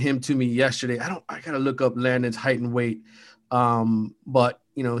mentioned him to me yesterday. I got to look up Landon's height and weight. But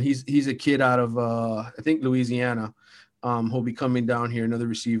he's a kid out of, I think, Louisiana. Who'll be coming down here, another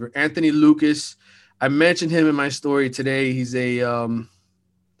receiver. Anthony Lucas. I mentioned him in my story today. He's a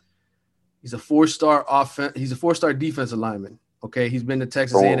 4-star offense. He's a 4-star defensive lineman. Okay. He's been to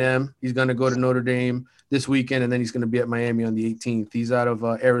Texas A&M. He's going to go to Notre Dame this weekend, and then he's going to be at Miami on the 18th. He's out of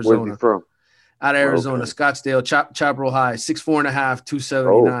Arizona. Where's he from? Out of Arizona, okay. Scottsdale, Chaparral High, 6'4.5",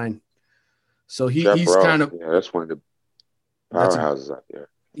 279. So he's kind of that's one of the powerhouses out there.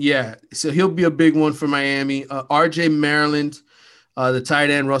 Yeah, so he'll be a big one for Miami. RJ Maryland, the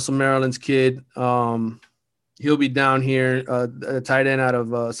tight end, Russell Maryland's kid. He'll be down here. A tight end out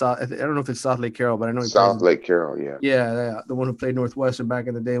of South. I don't know if it's South Lake Carroll, but I know he plays South Lake Carroll. Yeah. Yeah, the one who played Northwestern back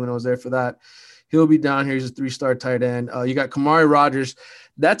in the day when I was there for that. He'll be down here. He's a 3-star tight end. You got Kamari Rogers.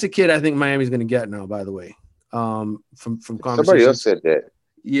 That's a kid I think Miami's going to get now, by the way. From Somebody else said that.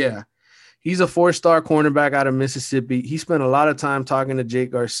 Yeah. He's a 4-star cornerback out of Mississippi. He spent a lot of time talking to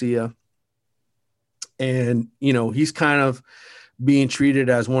Jake Garcia. And, he's kind of being treated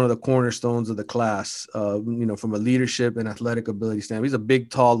as one of the cornerstones of the class, from a leadership and athletic ability standpoint. He's a big,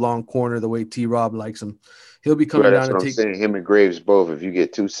 tall, long corner, the way T-Rob likes him. He'll be coming down to take. Saying. Him and Graves both, if you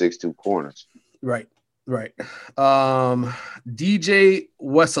get 2-6-2 corners. Right. DJ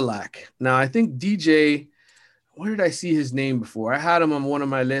Wesolak. Now, I think DJ, where did I see his name before? I had him on one of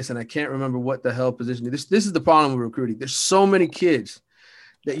my lists, and I can't remember what the hell position. This is the problem with recruiting. There's so many kids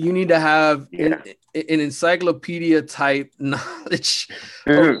that you need to have an encyclopedia type knowledge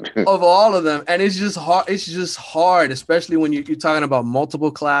of all of them. And it's just hard. It's just hard, especially when you're talking about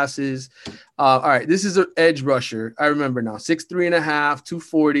multiple classes. All right. This is an edge rusher. I remember now, 6'3.5",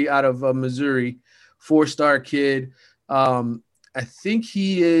 240 out of Missouri, 4-star kid. I think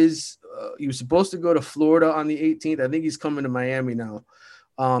he was supposed to go to Florida on the 18th. I think he's coming to Miami now.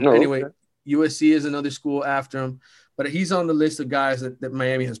 Anyway, okay. USC is another school after him. But he's on the list of guys that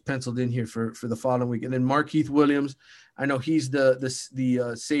Miami has penciled in here for the following week. And then Markeith Williams, I know he's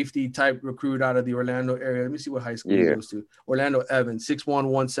the safety type recruit out of the Orlando area. Let me see what high school he goes to. Orlando Evans, 6'1",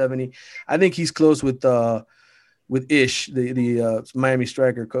 170. I think he's close with Ish, the Miami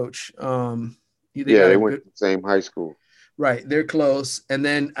striker coach. They went to the same high school. Right, they're close. And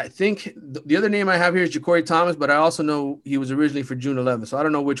then I think the other name I have here is Ja'Cory Thomas, but I also know he was originally for June 11th. So I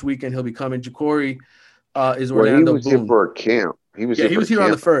don't know which weekend he'll be coming. Ja'Cory is Orlando. He was here for a camp. He was here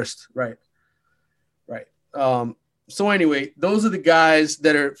on the 1st. Right. So anyway, those are the guys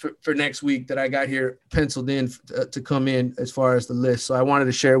that are for next week that I got here penciled in to come in as far as the list. So I wanted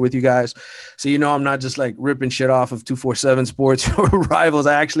to share it with you guys. So, I'm not just like ripping shit off of 247 Sports or Rivals.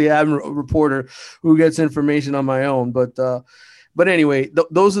 I actually am a reporter who gets information on my own. But anyway,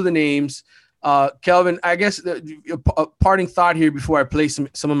 those are the names. Kelvin, I guess a parting thought here before I play some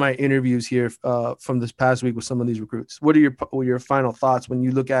of my interviews here from this past week with some of these recruits. What are your final thoughts when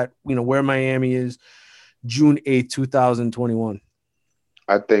you look at, where Miami is June 8th, 2021?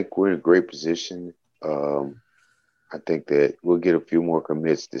 I think we're in a great position. I think that we'll get a few more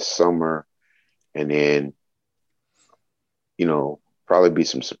commits this summer, and then, probably be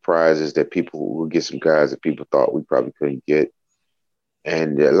some surprises that people will get some guys that people thought we probably couldn't get.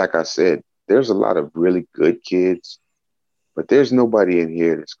 And like I said, there's a lot of really good kids, but there's nobody in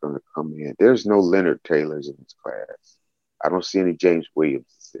here that's going to come in. There's no Leonard Taylors in this class. I don't see any James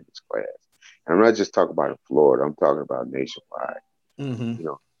Williams in this class. And I'm not just talking about in Florida. I'm talking about nationwide. Mm-hmm.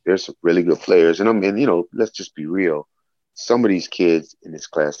 There's some really good players. And let's just be real. Some of these kids in this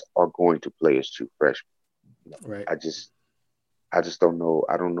class are going to play as true freshmen. Right. I just don't know.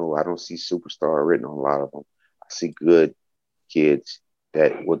 I don't know. I don't see superstar written on a lot of them. I see good kids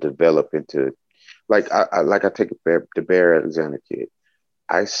that will develop into, I take the Bear Alexander kid.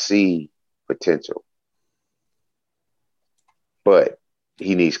 I see potential, but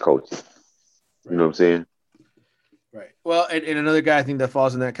he needs coaching. You know what I'm saying? Right. Well, and another guy I think that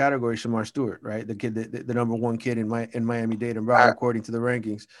falls in that category is Shamar Stewart, right? The kid, the number one kid in Miami-Dade and Broward, according to the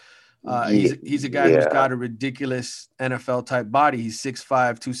rankings. He's a guy who's got a ridiculous NFL type body. He's 6'5",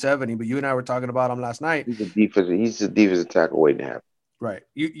 270. But you and I were talking about him last night. He's a defensive tackle waiting to happen. Right.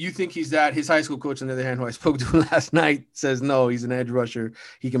 You think he's that? His high school coach, on the other hand, who I spoke to last night, says no. He's an edge rusher.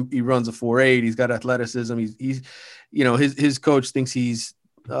 He runs a 4.8. He's got athleticism. He's his coach thinks he's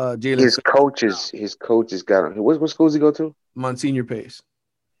Jalen. His coach has got him. What school does he go to? Monsignor Pace.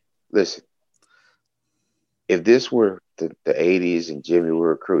 Listen, if this were the 80s and Jimmy were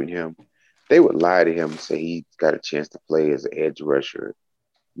recruiting him, they would lie to him and say he's got a chance to play as an edge rusher,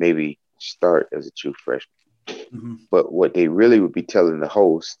 maybe start as a true freshman. Mm-hmm. But what they really would be telling the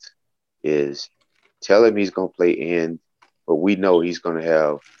host is tell him he's going to play end, but we know he's going to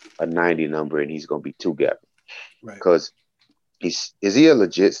have a 90 number and he's going to be two-gap. Right. Because is he a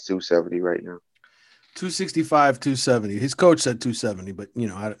legit 270 right now? 265, 270. His coach said 270, but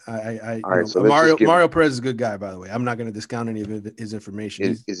so Mario Perez is a good guy, by the way. I'm not going to discount any of his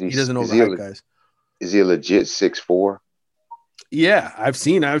information. He doesn't overhype guys. Is he a legit 6'4"? Yeah, I've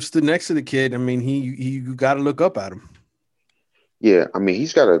stood next to the kid. I mean, you got to look up at him. Yeah, I mean,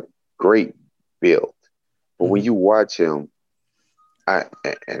 he's got a great build. But when you watch him, I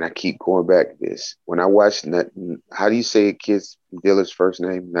keep going back to this. When I watch how do you say a kid's Diller's first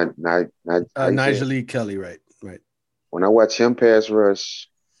name? Nigel Kelly, right. When I watch him pass rush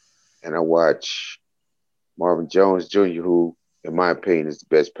and I watch Marvin Jones Jr., who, in my opinion, is the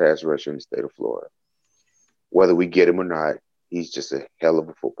best pass rusher in the state of Florida. Whether we get him or not, he's just a hell of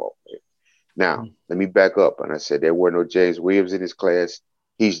a football player. Now, let me back up. And I said there were no James Williams in his class.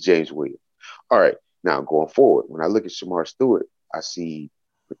 He's James Williams. All right. Now, going forward, when I look at Shamar Stewart, I see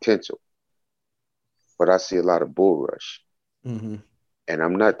potential. But I see a lot of bull rush. Mm-hmm. And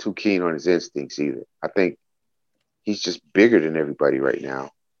I'm not too keen on his instincts either. I think he's just bigger than everybody right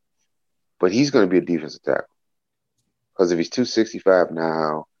now. But he's going to be a defensive tackle. Because if he's 265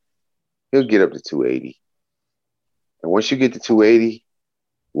 now, he'll get up to 280. And once you get to 280,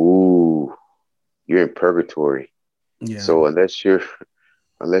 ooh, you're in purgatory. Yeah. So unless you're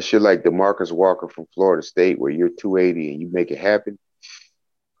like DeMarcus Walker from Florida State, where you're 280 and you make it happen,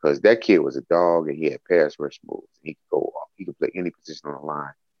 because that kid was a dog and he had pass rush moves. He could go off. He could play any position on the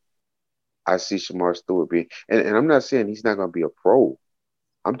line. I see Shamar Stewart being, and I'm not saying he's not going to be a pro.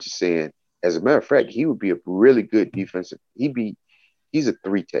 I'm just saying, as a matter of fact, he would be a really good defensive. He's a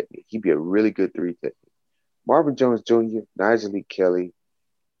 3 technique. He'd be a really good 3 technique. Marvin Jones Jr., Nigel Lee Kelly,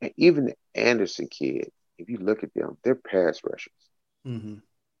 and even the Anderson kid, if you look at them, they're pass rushers. Mm-hmm.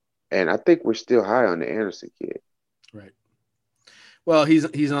 And I think we're still high on the Anderson kid. Right. Well,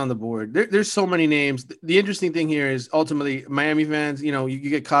 he's on the board. There's so many names. The interesting thing here is ultimately Miami fans, you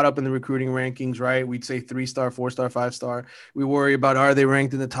get caught up in the recruiting rankings, right? We'd say 3-star, 4-star, 5-star. We worry about, are they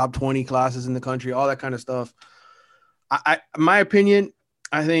ranked in the top 20 classes in the country, all that kind of stuff. My opinion,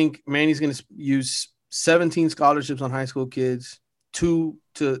 I think Manny's going to use 17 scholarships on high school kids, 2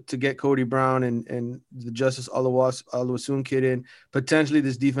 to get Cody Brown and the Justice Oluwaseun kid in, potentially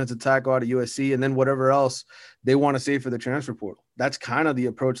this defensive tackle out of USC, and then whatever else they want to save for the transfer portal. That's kind of the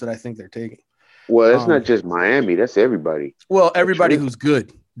approach that I think they're taking. Well, that's not just Miami. That's everybody. Well, everybody who's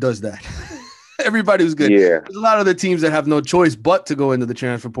good does that. Everybody who's good. Yeah. There's a lot of the teams that have no choice but to go into the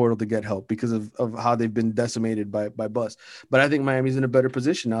transfer portal to get help because of how they've been decimated by bust. But I think Miami's in a better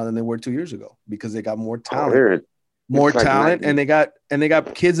position now than they were 2 years ago because they got more talent. And they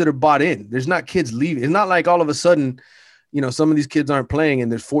got kids that are bought in. There's not kids leaving. It's not like all of a sudden, some of these kids aren't playing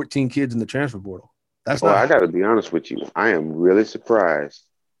and there's 14 kids in the transfer portal. I got to be honest with you. I am really surprised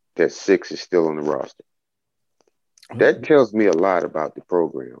that 6 is still on the roster. That tells me a lot about the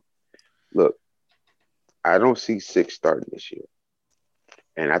program. Look, I don't see 6 starting this year.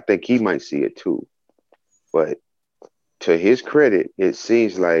 And I think he might see it too. But to his credit, it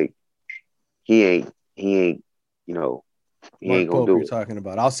seems like he ain't he ain't gonna do it. Talking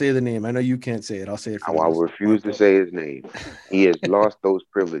about. I'll say the name. I know you can't say it. I'll say it. I refuse to say his name. He has lost those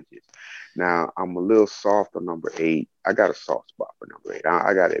privileges. Now I'm a little soft on number 8. I got a soft spot for number 8.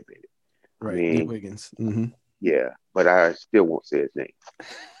 I gotta admit it. Right, Nick Wiggins. Mm-hmm. Yeah, but I still won't say his name.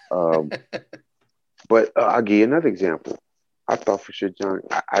 But I'll give you another example. I thought for sure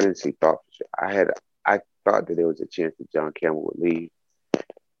I didn't say thought for sure. I thought that there was a chance that John Campbell would leave,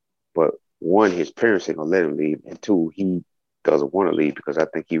 but 1, his parents ain't gonna let him leave, and 2, he doesn't want to leave because I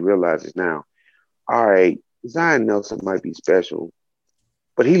think he realizes now, all right, Zion Nelson might be special,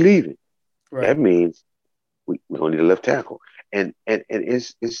 but he leaving. Right. That means we're gonna need a left tackle, and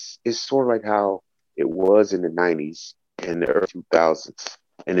it's sort of like how it was in the 90s and the early 2000s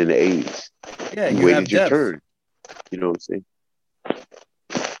and in the 80s. Yeah, you waited your turn. You know what I'm saying?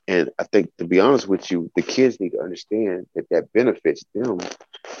 And I think, to be honest with you, the kids need to understand that benefits them,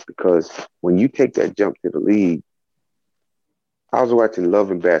 because when you take that jump to the league, I was watching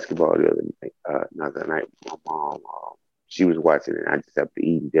Love and Basketball the other night. Not the night. My mom, she was watching it. I just happened to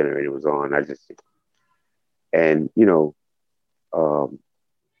eat dinner and it was on.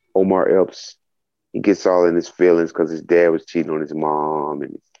 Omar Epps, he gets all in his feelings because his dad was cheating on his mom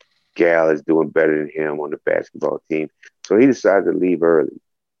and his gal is doing better than him on the basketball team. So he decided to leave early.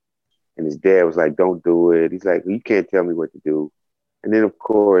 And his dad was like, don't do it. He's like, you can't tell me what to do. And then, of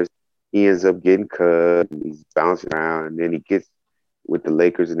course, he ends up getting cut and he's bouncing around. And then he gets with the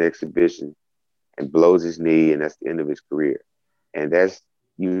Lakers in the exhibition and blows his knee, and that's the end of his career. And that's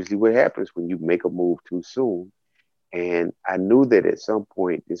usually what happens when you make a move too soon. And I knew that at some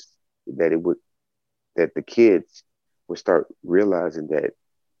point that the kids would start realizing that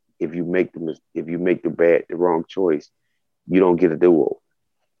if you make the wrong choice, you don't get a do-over.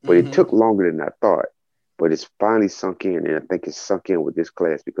 But it took longer than I thought. But it's finally sunk in, and I think it's sunk in with this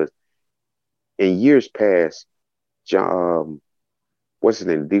class because in years past, what's his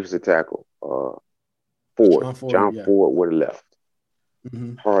name, defensive tackle, Ford. John Ford would have left.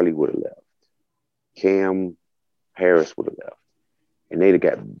 Mm-hmm. Harley would have left. Cam Harris would have left. And they'd have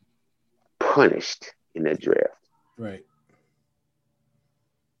got punished in that draft. Right.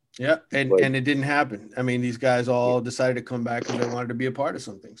 Yeah, and it didn't happen. I mean, these guys all decided to come back because they wanted to be a part of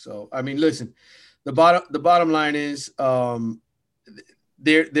something. So, I mean, listen, the bottom line is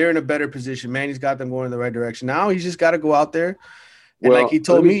they're in a better position. Manny's got them going in the right direction. Now he's just got to go out there and Well, like he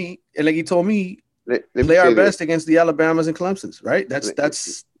told me, let me play our say this. best against the Alabamas and Clemsons, right? That's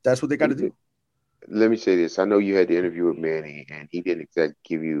what they got to do. Let me say this. I know you had the interview with Manny, and he didn't exactly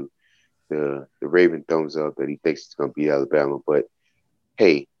give you the Raven thumbs up that he thinks it's going to beat Alabama. But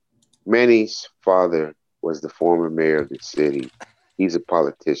hey, Manny's father was the former mayor of the city. He's a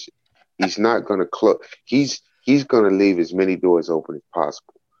politician. He's not going to close. He's going to leave as many doors open as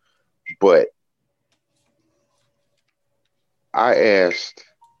possible. But I asked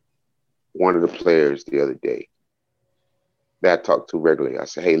one of the players the other day that I talked to regularly. I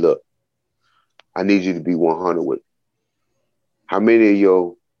said, "Hey, look, I need you to be 100 with me. How many of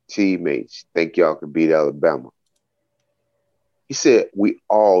your teammates think y'all can beat Alabama?" He said, "We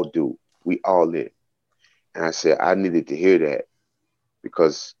all do. We all in." And I said, I needed to hear that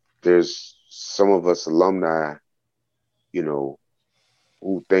because there's some of us alumni,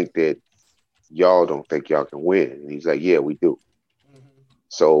 who think that y'all don't think y'all can win. And he's like, yeah, we do.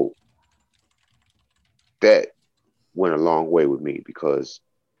 So that went a long way with me because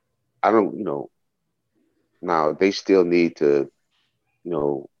I don't, now they still need to,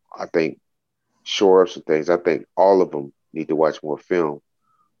 I think shore up some things. I think all of them need to watch more film,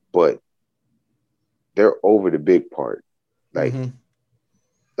 but they're over the big part. Like,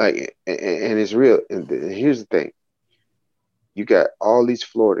 and it's real. And here's the thing. You got all these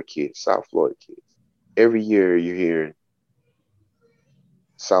Florida kids, South Florida kids. Every year you're hearing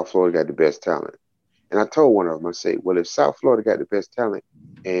South Florida got the best talent. And I told one of them, I said, well, if South Florida got the best talent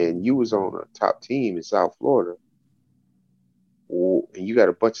and you was on a top team in South Florida, and you got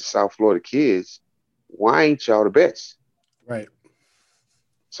a bunch of South Florida kids, why ain't y'all the best? Right.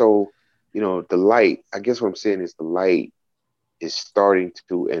 So, the light, I guess what I'm saying is the light is starting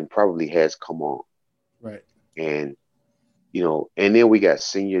to and probably has come on. Right. And, and then we got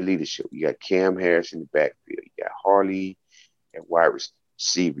senior leadership. You got Cam Harris in the backfield. You got Harley at wide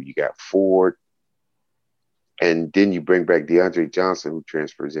receiver. You got Ford. And then you bring back DeAndre Johnson, who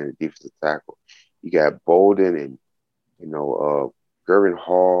transfers in at defensive tackle. You got Bolden and, Gervin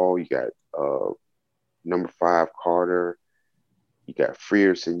Hall. You got number 5 Carter. You got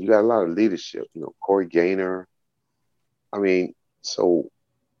Frierson. You got a lot of leadership. Corey Gaynor. I mean, so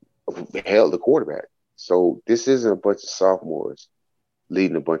held the quarterback. So this isn't a bunch of sophomores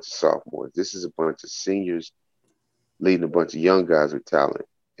leading a bunch of sophomores. This is a bunch of seniors leading a bunch of young guys with talent.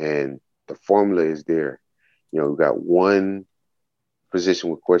 And the formula is there. We've got one position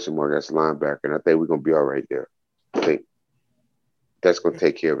with question mark, that's linebacker, and I think we're going to be all right there. I think that's going to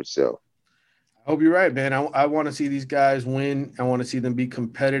take care of itself. I hope you're right, man. I want to see these guys win. I want to see them be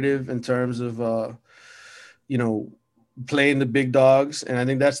competitive in terms of, playing the big dogs. And I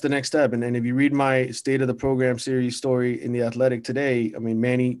think that's the next step. And if you read my State of the Program series story in The Athletic today, I mean,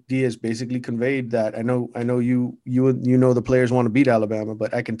 Manny Diaz basically conveyed that. I know you the players want to beat Alabama,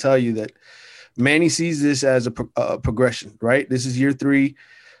 but I can tell you that Manny sees this as a progression, right? This is year 3.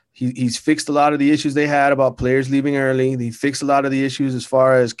 He's fixed a lot of the issues they had about players leaving early. He fixed a lot of the issues as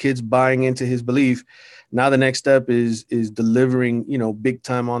far as kids buying into his belief. Now the next step is delivering, big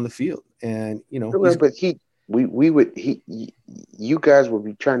time on the field. And, but you guys would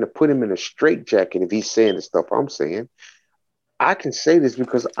be trying to put him in a straitjacket if he's saying the stuff I'm saying. I can say this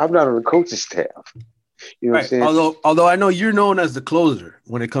because I'm not on the coaching staff. You know what I'm saying? Although I know you're known as the closer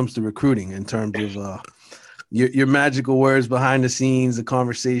when it comes to recruiting in terms of your magical words behind the scenes, the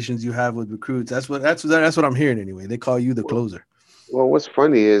conversations you have with recruits. That's what I'm hearing anyway. They call you the closer. Well, what's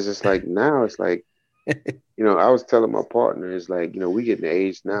funny is it's like now it's like, I was telling my partner, it's like, we getting the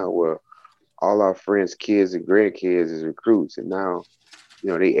age now where all our friends' kids and grandkids is recruits, and now,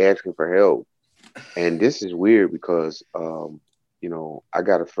 they asking for help. And this is weird because, I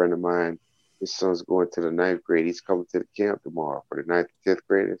got a friend of mine. His son's going to the 9th grade. He's coming to the camp tomorrow for the 9th and 10th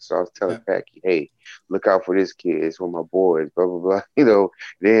graders. So I was telling Packy, hey, look out for this kid. It's one of my boys, blah, blah, blah.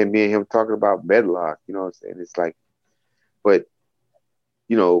 Then me and him talking about Medlock, you know what I'm saying? It's like, but,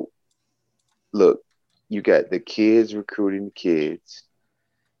 look, you got the kids recruiting the kids.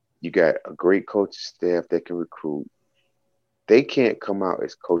 You got a great coaching staff that can recruit. They can't come out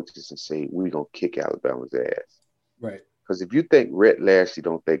as coaches and say, we're going to kick Alabama's ass. Right. Because if you think Rhett Lashley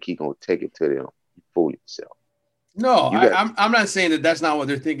don't think he gonna take it to them, you fool yourself. No, I'm not saying that that's not what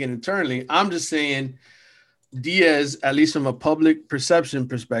they're thinking internally. I'm just saying Diaz, at least from a public perception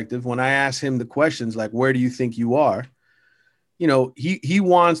perspective, when I ask him the questions like, where do you think you are? He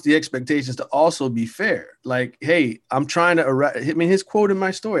wants the expectations to also be fair. Like, hey, I'm trying to his quote in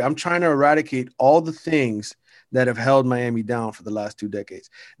my story, I'm trying to eradicate all the things that have held Miami down for the last 2 decades.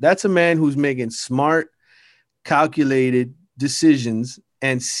 That's a man who's making smart, calculated decisions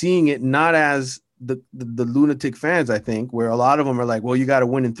and seeing it not as the lunatic fans, I think, where a lot of them are like, well, you got to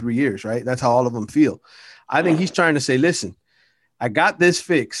win in 3 years, right? That's how all of them feel. I think he's trying to say, listen, I got this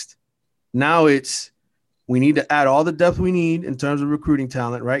fixed. Now we need to add all the depth we need in terms of recruiting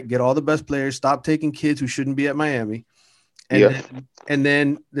talent, right? Get all the best players, stop taking kids who shouldn't be at Miami. And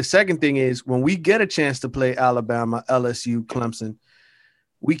then the second thing is when we get a chance to play Alabama, LSU, Clemson,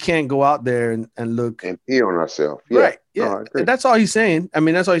 we can't go out there and look and pee on ourselves. Yeah. Right. Yeah. No, that's all he's saying. I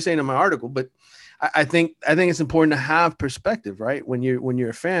mean, that's all he's saying in my article, but I think it's important to have perspective, right? When you're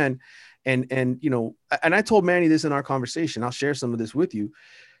a fan and, you know, and I told Manny this in our conversation, I'll share some of this with you.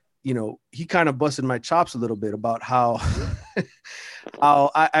 You know, he kind of busted my chops a little bit about how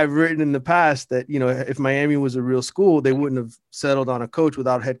I've written in the past that, you know, if Miami was a real school, they wouldn't have settled on a coach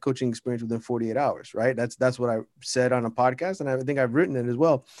without head coaching experience within 48 hours, right? That's what I said on a podcast, and I think I've written it as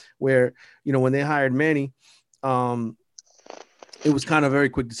well, where, you know, when they hired Manny, it was kind of a very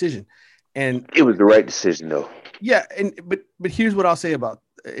quick decision, and it was the right decision, though. Yeah, but here's what I'll say about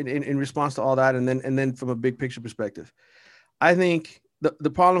in response to all that, and then from a big picture perspective, I think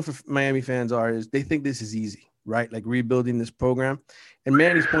the problem for Miami fans is they think this is easy, right? Like rebuilding this program. And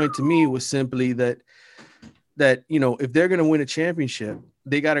Manny's point to me was simply that, you know, if they're going to win a championship,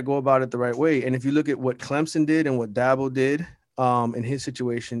 they got to go about it the right way. And if you look at what Clemson did and what Dabo did in his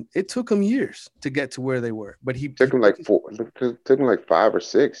situation, it took him years to get to where they were. But took him like 5 or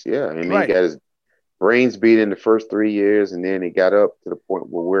 6. Yeah. I mean, right. He got his brains beat in the first 3 years, and then he got up to the point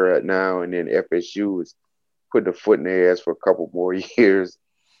where we're at now. And then FSU is put the foot in their ass for a couple more years.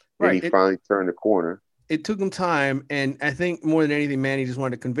 Right. And he finally turned the corner. It took him time. And I think more than anything, Manny just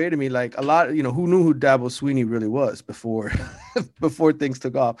wanted to convey to me, like a lot, you know, who knew who Dabo Swinney really was before things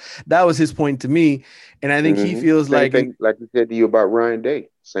took off. That was his point to me. And I think he feels like he said to you about Ryan Day.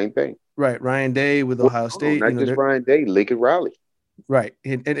 Same thing. Right. Ryan Day with Ohio State. Not just Ryan Day, Lincoln Riley. Right.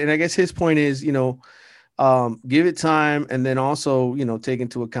 And I guess his point is, you know, give it time, and then also, you know, take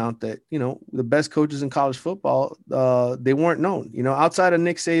into account that, you know, the best coaches in college football, they weren't known, you know, outside of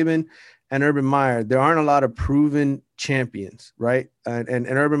Nick Saban and Urban Meyer, there aren't a lot of proven champions, right? And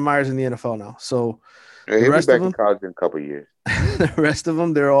Urban Meyer's in the NFL now, so the rest of them, in college in a couple of years. The rest of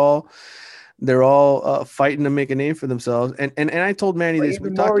them, they're all fighting to make a name for themselves. And I told Manny this.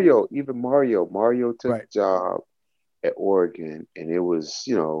 Even Mario took a job at Oregon, and it was,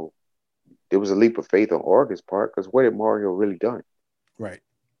 you know, there was a leap of faith on Oregon's part, because what had Mario really done? Right.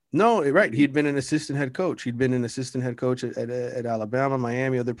 No, right. He'd been an assistant head coach. He'd been an assistant head coach at Alabama,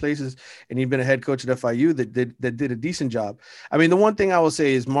 Miami, other places, and he'd been a head coach at FIU that did a decent job. I mean, the one thing I will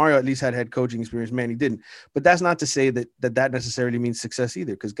say is Mario at least had head coaching experience. Manny didn't. But that's not to say that necessarily means success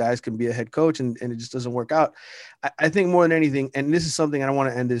either, because guys can be a head coach and it just doesn't work out. I think more than anything, and this is something I don't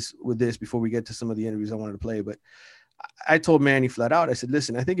want to end with this before we get to some of the interviews I wanted to play, but I told Manny flat out, I said,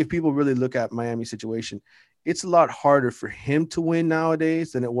 listen, I think if people really look at Miami's situation, it's a lot harder for him to win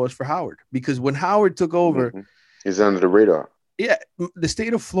nowadays than it was for Howard, because when Howard took over, he's under the radar. Yeah. The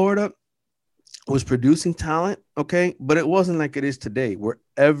state of Florida was producing talent. Okay. But it wasn't like it is today, where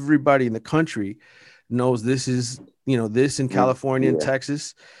everybody in the country knows this is, you know, this in California and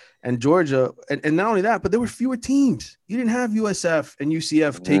Texas and Georgia. And not only that, but there were fewer teams. You didn't have USF and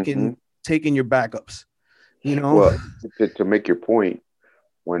UCF taking your backups. You know, well, to make your point,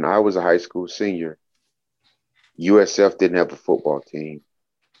 when I was a high school senior, USF didn't have a football team.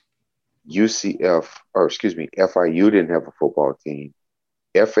 FIU didn't have a football team.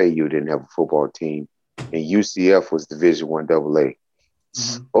 FAU didn't have a football team, and UCF was Division I AA.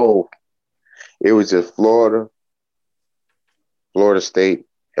 So it was just Florida State.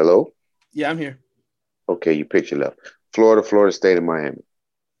 Hello? Yeah, I'm here. Okay, you picture left. Florida State, and Miami.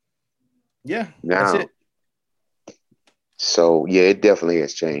 Yeah, now, that's it. So yeah, it definitely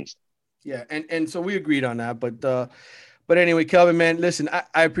has changed. Yeah, and so we agreed on that. But anyway, Kelvin, man, listen,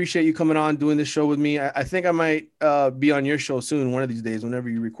 I appreciate you coming on, doing this show with me. I think I might be on your show soon, one of these days, whenever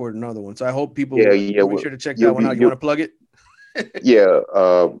you record another one. So I hope people will be sure to check that one out. You want to plug it?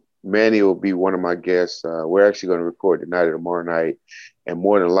 Yeah, Manny will be one of my guests. We're actually going to record tonight or tomorrow night, and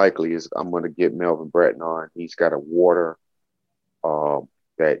more than likely I'm going to get Melvin Bratton on. He's got a water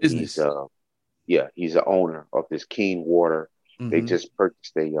that business. He's the owner of this Keene Water. They just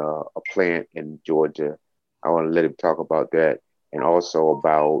purchased a plant in Georgia. I want to let him talk about that, and also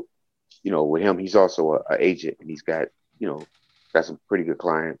about, you know, with him, he's also an agent, and he's got, you know, some pretty good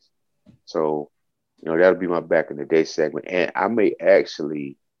clients. So, you know, that'll be my back in the day segment. And I may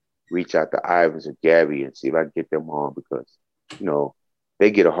actually reach out to Ivans or Gabby and see if I can get them on, because, you know, they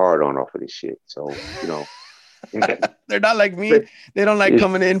get a hard on off of this shit. So, you know, They're not like me. They don't like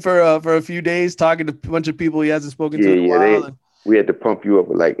coming in for a few days, talking to a bunch of people he hasn't spoken to in a while. We had to pump you up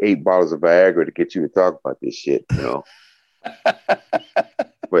with like 8 bottles of Viagra to get you to talk about this shit, you know.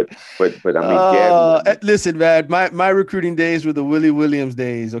 But I mean, Gabby. Listen, man, my recruiting days were the Willie Williams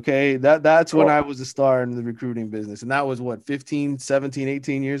days. Okay, that's when I was a star in the recruiting business, and that was what 15, 17,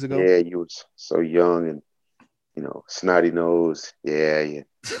 18 years ago. Yeah, you was so young and snotty nose. Yeah.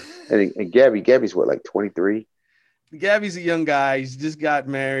 And Gabby's what, like 23? Gabby's a young guy. He's just got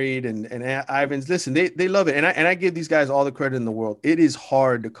married, and Ivan's. Listen, they love it, and I give these guys all the credit in the world. It is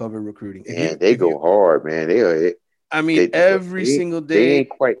hard to cover recruiting. They go hard, man. Every single day. They ain't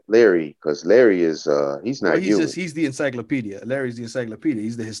quite Larry, because Larry is he's not you. He's the encyclopedia. Larry's the encyclopedia.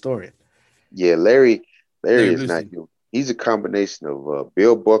 He's the historian. Yeah, Larry is not you. He's a combination of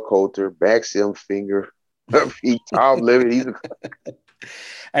Bill Buckholter, Baxim Finger, Tom Livett.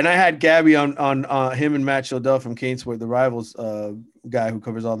 And I had Gabby on him and Matt Shodell from Canesport, the Rivals guy who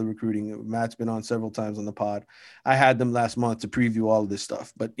covers all the recruiting. Matt's been on several times on the pod. I had them last month to preview all of this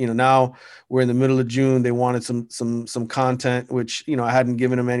stuff. But now we're in the middle of June. They wanted some content, which I hadn't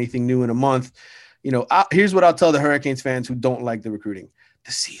given them anything new in a month. Here's what I'll tell the Hurricanes fans who don't like the recruiting: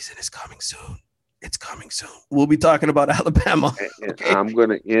 the season is coming soon. It's coming soon. We'll be talking about Alabama. Okay? I'm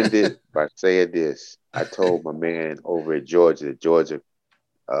gonna end it by saying this. I told my man over at Georgia.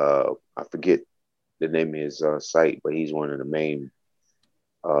 I forget the name of his site, but he's one of the main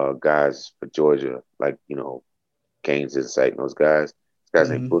guys for Georgia, like, Canes Insight and those guys. This guy's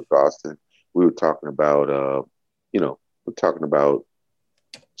named Brooke Austin. We were talking about,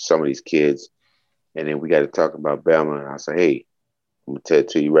 some of these kids, and then we got to talk about Bama. And I said, hey, I'm going to tell it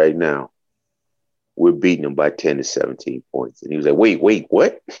to you right now. We're beating them by 10 to 17 points. And he was like, wait,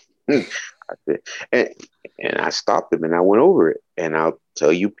 what? I said, and I stopped him and I went over it. And I'll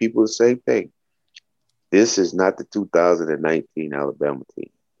tell you people the same thing. This is not the 2019 Alabama team.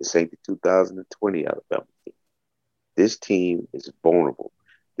 This ain't the 2020 Alabama team. This team is vulnerable.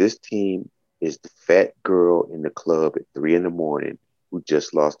 This team is the fat girl in the club at 3 a.m. who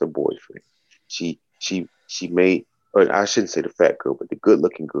just lost her boyfriend. She made, or I shouldn't say the fat girl, but the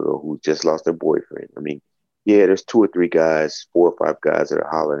good-looking girl who just lost her boyfriend. I mean, yeah, there's 2 or 3 guys, 4 or 5 guys that are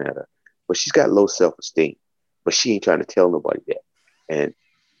hollering at her, but she's got low self-esteem. But she ain't trying to tell nobody that. And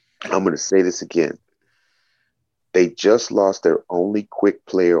I'm going to say this again. They just lost their only quick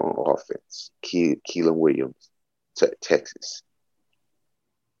player on offense, Keelan Williams, to Texas.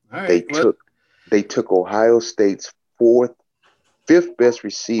 All right, they took Ohio State's 5th best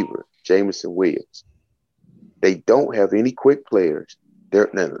receiver, Jameson Williams. They don't have any quick players.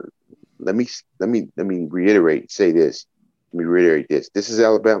 Let me reiterate this. This is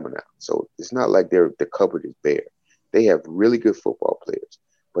Alabama now. So it's not like the cupboard is bare. They have really good football players,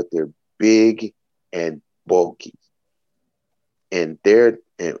 but they're big and bulky. And the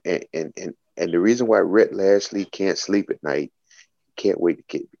reason why Rhett Lashley can't sleep at night, can't wait to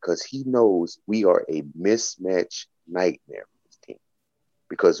get, because he knows we are a mismatch nightmare for this team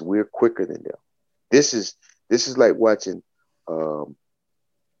because we're quicker than them. This is like watching Trae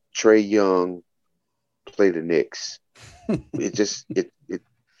Young play the Knicks.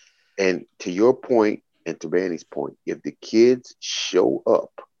 And to your point and to Manny's point, if the kids show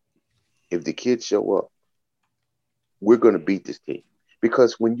up, we're going to beat this team.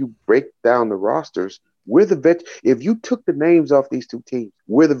 Because when you break down the rosters, we're the vet. If you took the names off these 2 teams,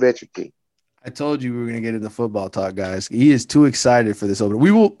 we're the veteran team. I told you we were going to get into football talk, guys. He is too excited for this opener.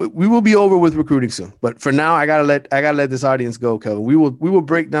 We will be over with recruiting soon, but for now, I gotta let this audience go, Kevin. We will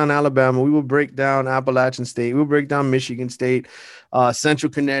break down Alabama. We will break down Appalachian State. We will break down Michigan State,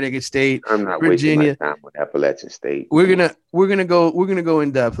 Central Connecticut State. I'm not Virginia. wasting my time with Appalachian State. We're gonna go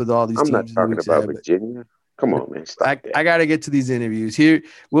in depth with all these teams. I'm not talking about Virginia. Come on, man. Stop that. I got to get to these interviews here.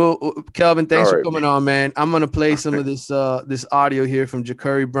 Kelvin, thanks for coming on, man. I'm going to play some of this audio here from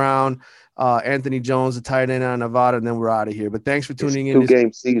Ja'Curry Brown, Anthony Jones, the tight end out of Nevada, and then we're out of here. But thanks for tuning in.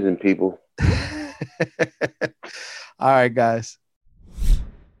 2-game season, people. All right, guys.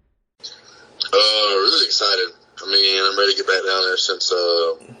 Really excited. I'm ready to get back down there since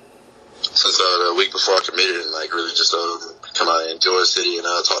the week before I committed and really just come out and enjoy the city and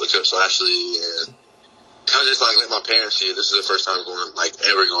talk to Coach Lashley and kind of just let my parents see it. This is the first time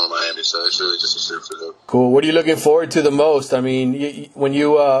ever going to Miami, so it's really just a trip for them. Cool. What are you looking forward to the most? When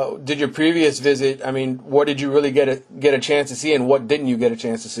you did your previous visit, what did you really get a chance to see, and what didn't you get a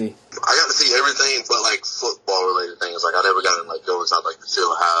chance to see? I got to see everything but football related things. I never got to go inside the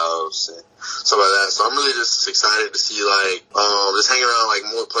field house and stuff like that. So I'm really just excited to see just hang around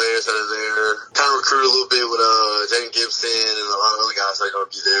more players that are there. Kind of recruit a little bit with Jaden Gibson and a lot of other guys that are going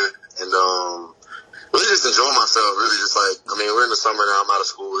to be there. And really just enjoying myself. Really just like, I mean, we're in the summer now. I'm out of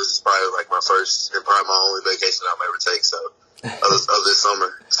school. This is probably like my first and probably my only vacation I'll ever take. So of this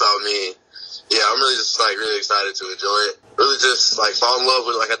summer. So I mean, yeah, I'm really just like really excited to enjoy it. Really just like fall in love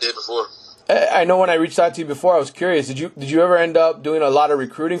with it like I did before. I know when I reached out to you before, I was curious. Did you ever end up doing a lot of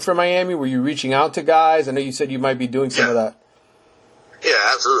recruiting for Miami? Were you reaching out to guys? I know you said you might be doing some of that. Yeah,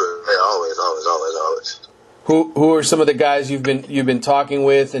 absolutely. Yeah, always. Who are some of the guys you've been talking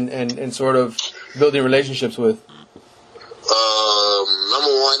with and sort of building relationships with?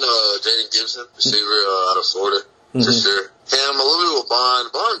 Number one, Jaden Gibson, receiver out of Florida, for sure. Him, a little bit with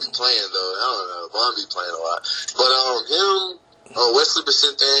Bond. Bond be playing though. I don't know. Bond be playing a lot. But him. Wesley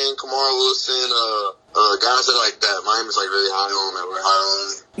Bessentine, Kamara Wilson, guys that are like that. Miami's like really high on that. We're high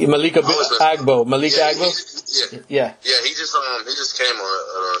on. Malik Agbo. Yeah. Yeah, he just came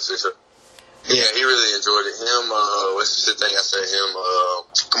on so. Yeah, he really enjoyed it. Him, Wesley Bessentine, I said him,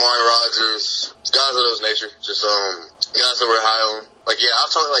 Kamari Rogers, guys of those nature. Just guys that we're high on. Like, yeah,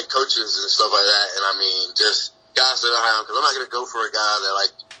 I've talked to like coaches and stuff like that, and I mean, just guys that are high on, because I'm not gonna go for a guy that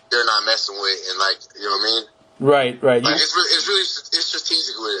like they're not messing with, and like, you know what I mean? Right. Like, it's really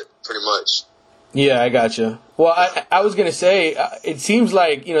strategic with it, pretty much. Yeah, I gotcha. Well, I was gonna say, it seems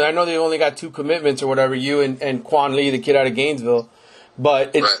like, I know they only got 2 commitments or whatever, you and Quan Lee, the kid out of Gainesville,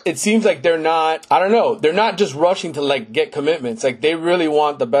 but it seems like they're not. I don't know. They're not just rushing to like get commitments. Like they really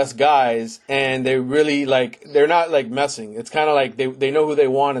want the best guys, and they really like they're not like messing. It's kind of like they know who they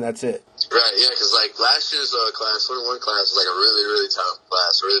want, and that's it. Right. Yeah. Because like last year's class, 21 class, was like a really really tough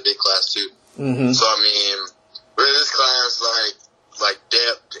class, a really big class too. Mm-hmm. So I mean. Really, this class, like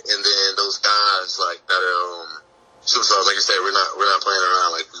depth, and then those guys, like, that are, superstars, like you said, we're not playing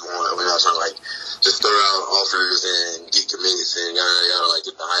around like we want. We're not trying to, like, just throw out offers and get commits and yada, like,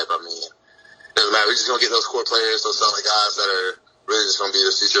 get the hype. I mean, it doesn't matter. We're just going to get those core players, those solid guys that are really just going to be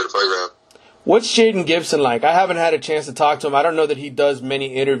the future of the program. What's Jaden Gibson like? I haven't had a chance to talk to him. I don't know that he does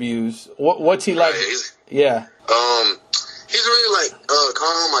many interviews. What's he like? Yeah. He's really like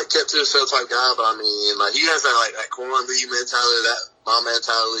calm, like kept to himself type guy, but I mean, like he has that like that Quan Lee mentality, that my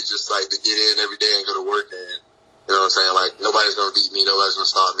mentality, just like to get in every day and go to work, and you know what I'm saying? Like nobody's gonna beat me, nobody's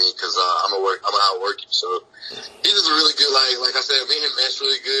gonna stop me because I'm gonna outwork you. So he's just a really good, like I said, me and him mesh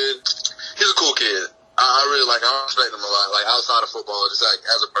really good. He's a cool kid. I really like. I respect him a lot. Like outside of football, just like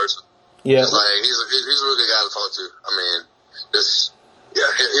as a person. Yeah. Just, like he's a really good guy to talk to. I mean, he's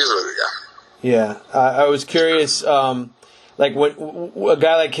a really good guy. Yeah, I was curious. Like when a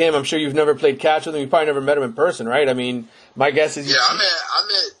guy like him, I'm sure you've never played catch with him. You probably never met him in person, right? I mean, my guess is. Yeah, I met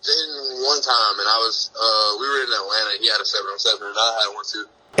Jaden one time, and I was we were in Atlanta. He had a 7-on-7, and I had one too.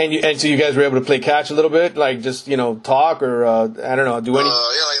 And so you guys were able to play catch a little bit, like just talk or I don't know, do any. Yeah,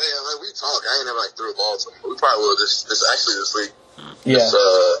 like we talk. I ain't never like threw a ball to him. We probably will this week. Yeah.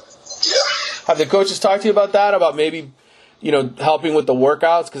 Yeah. Have the coaches talked to you about that? About maybe. Helping with the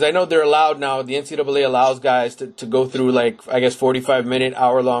workouts? Because I know they're allowed now. The NCAA allows guys to go through, like, I guess, 45-minute,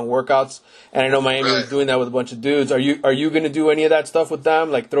 hour-long workouts. And I know Miami was doing that with a bunch of dudes. Are you going to do any of that stuff with them?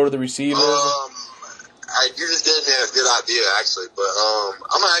 Like, throw to the receiver? You just gave me a good idea, actually. But I'm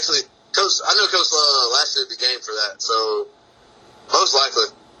going to actually – Coach, I know Coach last year would be game for that. So, most likely.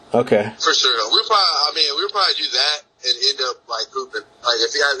 Okay. For sure. We'll probably do that and end up, like, hooping. Like,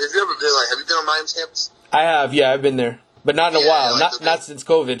 if you ever been, like, have you been on Miami's campus? I have, yeah. I've been there. But not in a while, like not since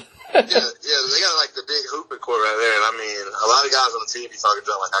COVID. yeah, they got like the big hooping court right there, and I mean, a lot of guys on the team be talking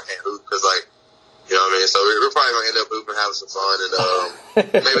about like I can't hoop because like, you know what I mean. So we're probably gonna end up hooping, having some fun,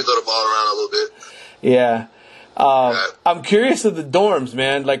 and maybe throw the ball around a little bit. Yeah. I'm curious of the dorms,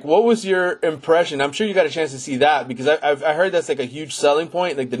 man. Like, what was your impression? I'm sure you got a chance to see that because I heard that's like a huge selling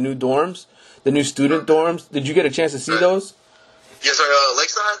point, like the new dorms, the new student dorms. Did you get a chance to see those? Yes, sir.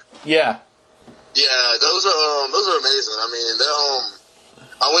 Lakeside. Yeah. Yeah, those are amazing. I mean,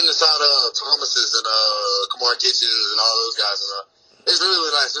 I went inside Thomas's and Kamar Kitchens and all those guys, and it's really,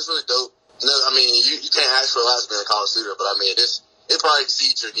 really nice. It's really dope. I mean, you can't ask for a lot being a college student, but I mean, it probably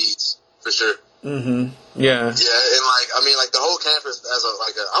exceeds your needs for sure. Mm-hmm. Yeah. Yeah, and like the whole campus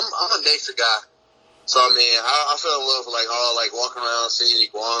I'm a nature guy, so I mean, I fell in love with like walking around seeing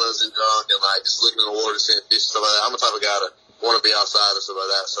iguanas and junk and like just looking in the water seeing fish and stuff like that. I'm the type of guy to want to be outside and stuff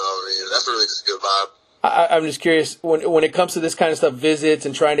like that. So I mean, that's really just a good vibe. I'm just curious when it comes to this kind of stuff, visits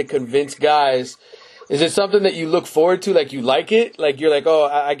and trying to convince guys. Is it something that you look forward to? Like you like it? Like you're like, oh,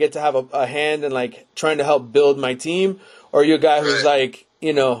 I get to have a hand in like trying to help build my team, or you're a guy who's like,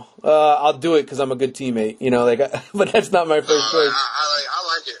 I'll do it because I'm a good teammate. But that's not my first choice. I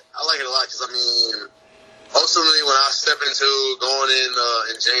like it. I like it a lot because I mean, ultimately when I step into going in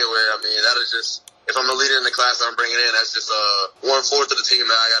January, I mean that'll just if I'm the leader in the class that I'm bringing in, that's just 1/4 of the team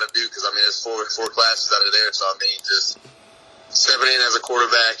that I got to do because, I mean, it's four classes out of there. So, I mean, just stepping in as a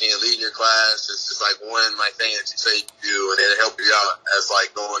quarterback and leading your class is just like one thing that you say you do, and then help you out as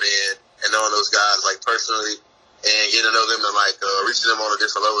like going in and knowing those guys like personally and getting to know them and like reaching them on a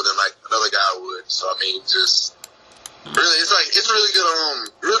different level than like another guy would. So I mean, just really, it's really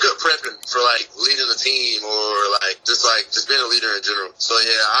good prepping for like leading the team or just being a leader in general. So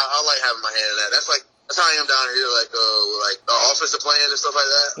yeah, I like having my hand in that. That's how I am down here, like the offensive plan and stuff like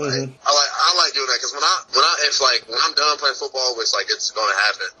that. Like, I like doing that because when I'm done playing football, which like it's going to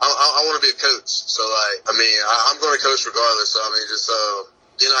happen, I want to be a coach. So like, I mean, I'm going to coach regardless. So I mean, just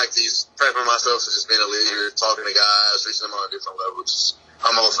like these prepping myself to just being a leader, talking to guys, reaching them on a different level.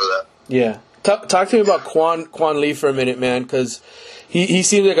 I'm all for that. Yeah, talk to me about Quan Lee for a minute, man, because he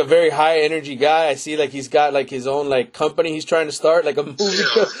seems like a very high energy guy. I see like he's got like his own like company he's trying to start, like a movie.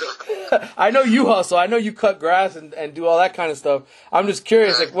 I know you hustle. I know you cut grass and do all that kind of stuff. I'm just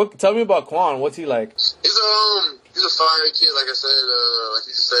curious, like, tell me about Quan. What's he like? He's a fiery kid, like I said, like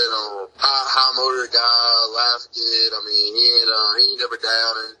you just said, high motor guy, laugh kid. I mean, he ain't never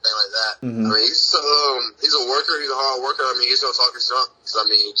down or anything like that. I mean, he's a worker. He's a hard worker. I mean, he's gonna talk his junk because I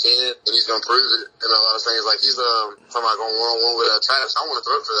mean, he can, and he's gonna prove it. And a lot of things like he's talking about going 1-on-1 with Travis. I want to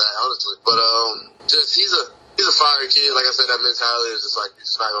throw for that, honestly. But just he's a fiery kid. Like I said, that mentality is just like you're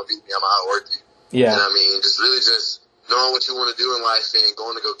just not gonna beat me. I'm gonna outwork you. Yeah. And I mean, just really just knowing what you want to do in life and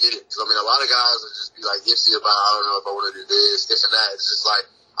going to go get it. Because, I mean, a lot of guys would just be, like, iffy about, I don't know if I want to do this, this and that. It's just like,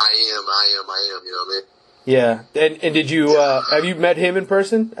 I am, you know what I mean? Yeah. And did you, have you met him in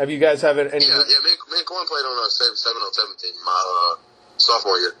person? Have you guys have any? Yeah, me and Quan played on a 7-on-7 team my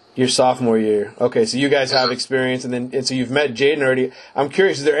sophomore year. Your sophomore year. Okay, so you guys have experience, and so you've met Jaden already. I'm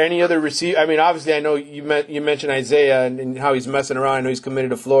curious, is there any other receiver? I mean, obviously, I know you mentioned Isaiah and how he's messing around. I know he's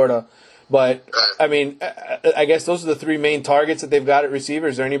committed to Florida. But, I mean, I guess those are the three main targets that they've got at receiver.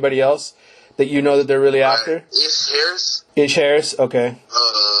 Is there anybody else that you know that they're really after? Ish Harris, okay.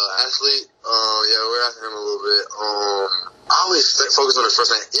 Athlete, yeah, we're after him a little bit. I always focus on his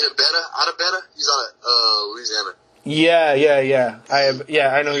first name. Adebetta, he's out of Louisiana. Yeah. I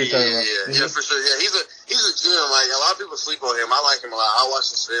know who you're talking about. Yeah, for sure. Yeah, he's a gem. Like, a lot of people sleep on him. I like him a lot. I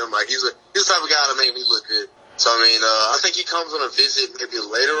watch his film. Like, he's the type of guy to make me look good. So, I mean, I think he comes on a visit maybe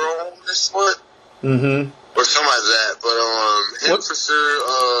later on this month. Or something like that. But, him for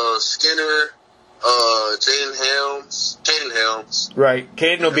sure, Skinner, Caden Helms. Right.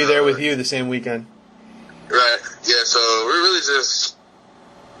 Caden will be there with you the same weekend. Right. Yeah, so we're really just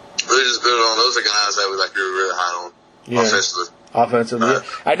building on. Those are guys that we're really high on offensively. Yeah.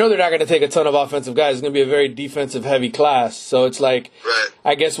 I know they're not going to take a ton of offensive guys. It's going to be a very defensive-heavy class. So it's like,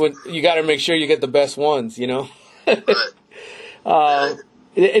 I guess when you got to make sure you get the best ones, you know?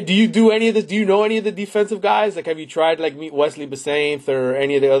 Do you do any of this? Do you know any of the defensive guys? Like, have you tried to meet Wesley Basainth or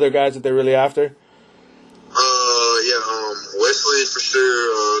any of the other guys that they're really after? Wesley for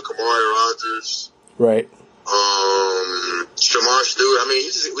sure. Kamari Rogers. Right. Shamar Stewart. I mean,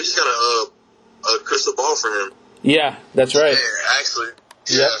 we just got a crystal ball for him. Yeah, that's right. Yeah, actually.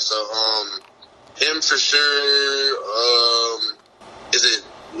 Yeah, so, him for sure, is it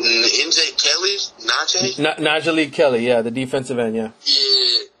NJ Kelly? Najee Kelly, yeah, the defensive end, yeah.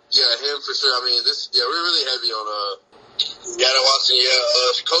 Yeah, him for sure. I mean, we're really heavy on, Gatto Watson,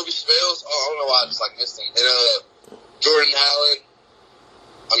 Jacoby Spells. I don't know why I just, missed him. And, Jordan Allen.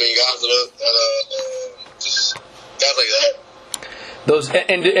 I mean, guys just guys like that. Those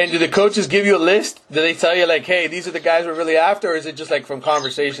and do the coaches give you a list? Do they tell you hey, these are the guys we're really after, or is it just from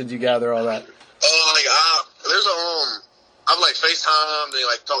conversations you gather all that? There's I've FaceTime. They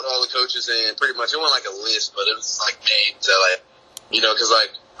talk to all the coaches, and pretty much it wasn't a list, but it was names that because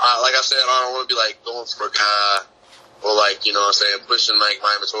like I said, I don't want to be going for a guy or you know what I'm saying, pushing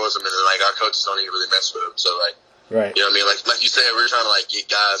Miami towards him, and then our coaches don't even really mess with him. So right, you know what I mean? Like you said, we're trying to get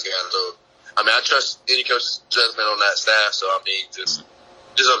guys. So I mean, I trust any coach's judgment on that staff, so I mean, just up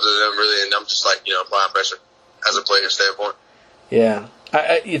to them really, and I'm just applying pressure as a player standpoint. Yeah.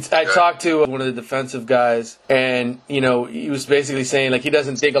 I talked to one of the defensive guys, and he was basically saying he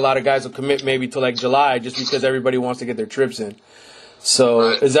doesn't think a lot of guys will commit maybe till July just because everybody wants to get their trips in. So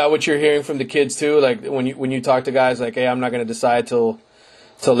Is that what you're hearing from the kids too? When you talk to guys hey, I'm not going to decide till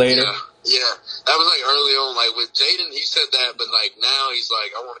later. Yeah, that was early on. With Jaden, he said that, but now he's I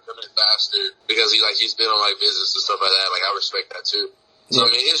want to come in faster because he's been on visits and stuff like that. I respect that too. So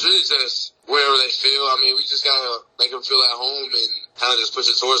I mean, it's really just wherever they feel. I mean, we just gotta make them feel at home and kind of just push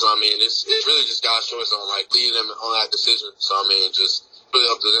it towards them. I mean, it's really just God's choice on leading them on that decision. So I mean, just really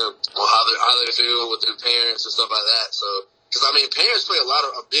up to them on how they feel with their parents and stuff like that. So because I mean, parents play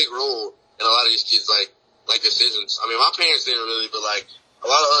a big role and a lot of these kids like decisions. I mean, my parents didn't really, but like a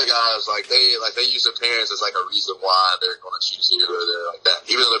lot of other guys, they use their parents as like a reason why they're going to choose here or there like that.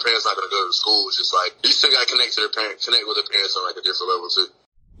 Even though their parents not going to go to school, it's just like you still got to connect with their parents on like a different level too.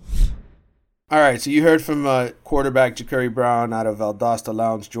 All right, so you heard from quarterback Ja'Carri Brown out of Valdosta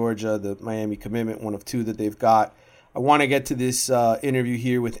Lowndes, Georgia, the Miami commitment, one of two that they've got. I want to get to this interview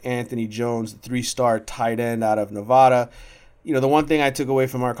here with Anthony Jones, the 3-star tight end out of Nevada. You know, the one thing I took away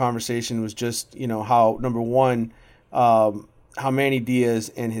from our conversation was just, you know, how, number one, how Manny Diaz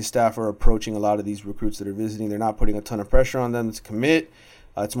and his staff are approaching a lot of these recruits that are visiting. They're not putting a ton of pressure on them to commit.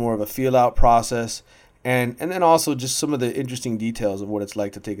 It's more of a feel-out process. And then also just some of the interesting details of what it's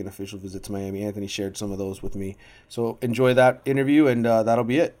like to take an official visit to Miami. Anthony shared some of those with me. So enjoy that interview, and that'll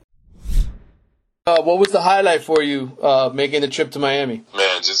be it. What was the highlight for you making the trip to Miami?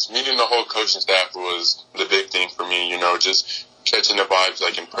 Man, just meeting the whole coaching staff was the big thing for me, you know, just catching the vibes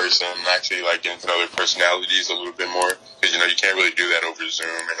like in person and actually like getting to know their personalities a little bit more. Because, you know, you can't really do that over Zoom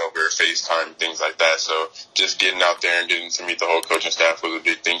and over FaceTime and things like that. So just getting out there and getting to meet the whole coaching staff was a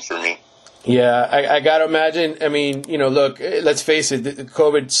big thing for me. Yeah, I got to imagine. I mean, you know, look, let's face it,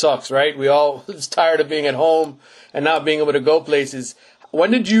 COVID sucks, right? We all is tired of being at home and not being able to go places. When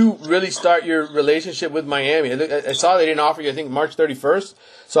did you really start your relationship with Miami? I saw they didn't offer you, I think, March 31st.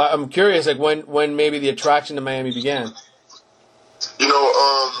 So I'm curious, like, when maybe the attraction to Miami began. You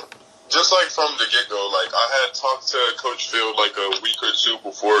know, just like from the get-go, like I had talked to Coach Field like a week or two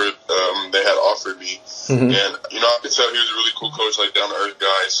before they had offered me. Mm-hmm. And, you know, I could tell he was a really cool coach, like down-to-earth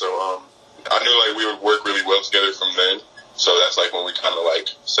guy. So I knew like we would work really well together from then. So that's like when we kind of like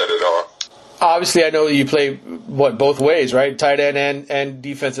set it off. Obviously, I know you play both ways, right? Tight end and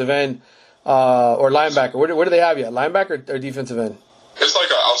defensive end or linebacker. Where do they have you? Linebacker or defensive end? It's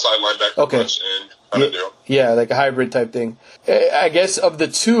like an outside linebacker rush end kind of deal. Yeah, like a hybrid type thing. I guess of the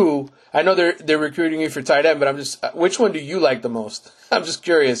two, I know they're recruiting you for tight end, but which one do you like the most? I'm just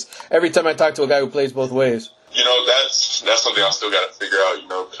curious. Every time I talk to a guy who plays both ways. You know, that's something I still got to figure out. You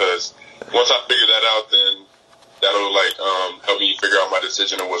know, because once I figure that out, then that'll like help me figure out my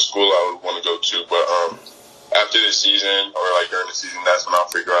decision on what school I would want to go to. But after this season or like during the season, that's when I'll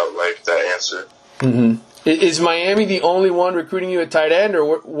figure out like that answer. Mm-hmm. Is Miami the only one recruiting you at tight end,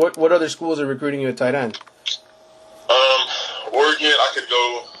 or what other schools are recruiting you at tight end? Oregon, I could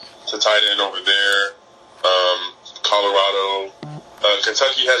go to tight end over there. Colorado,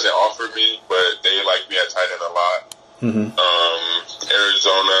 Kentucky hasn't offered me, but they like me at tight end a lot. Mm-hmm.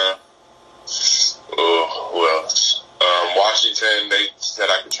 Arizona. Who else? Washington, they said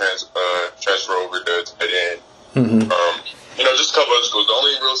I could transfer over to tight end. Mm-hmm. You know, just a couple other schools. The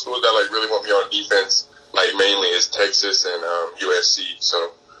only real schools that like really want me on defense, like mainly, is Texas and USC.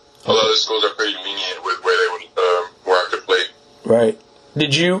 So a lot of the schools are pretty lenient with where they would where I could play. Right.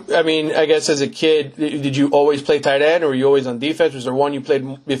 Did you? I mean, I guess as a kid, did you always play tight end, or were you always on defense? Was there one you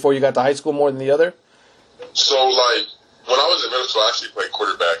played before you got to high school more than the other? So like when I was in middle school, I actually played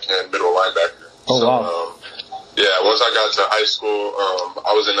quarterback and middle linebacker. Oh, so, wow. Yeah, once I got to high school,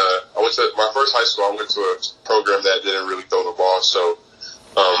 I went to my first high school. I went to a program that didn't really throw the ball, so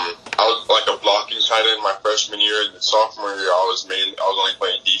I was like a blocking tight end my freshman year. And the sophomore year, I was only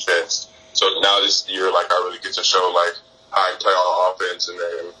playing defense. So now this year, like I really get to show like how I play on offense, and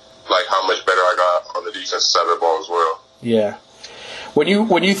then like how much better I got on the defensive side of the ball as well. Yeah.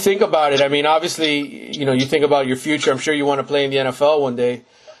 When you think about it, I mean, obviously, you know, you think about your future. I'm sure you want to play in the NFL one day.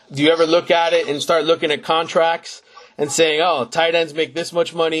 Do you ever look at it and start looking at contracts and saying, oh, tight ends make this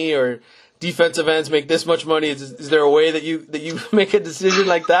much money or defensive ends make this much money? Is there a way that you make a decision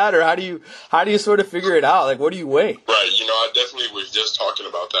like that, or how do you sort of figure it out? Like, what do you weigh? Right. You know, I definitely was just talking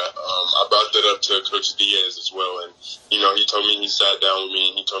about that. I brought that up to Coach Diaz as well, and you know, he told me, he sat down with me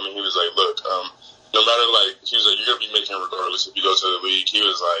and he told me, he was like, look, no matter like, he was like, you're gonna be making regardless if you go to the league. He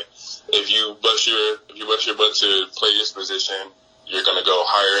was like, if you bust your butt to play this position, you're going to go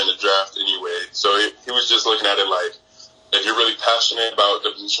higher in the draft anyway. So he was just looking at it like, if you're really passionate about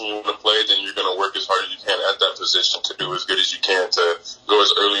the position you want to play, then you're going to work as hard as you can at that position to do as good as you can to go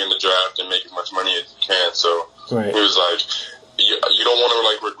as early in the draft and make as much money as you can. So right. He was like, you don't want to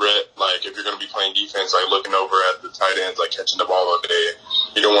like regret, like if you're going to be playing defense, like looking over at the tight ends, like catching the ball all day,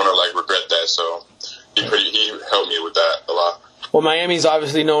 you don't want to like regret that. So he helped me with that a lot. Well, Miami's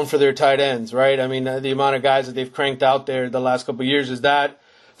obviously known for their tight ends, right? I mean, the amount of guys that they've cranked out there the last couple of years, is that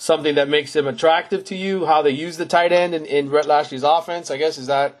something that makes them attractive to you, how they use the tight end in Rhett Lashlee's offense? I guess, is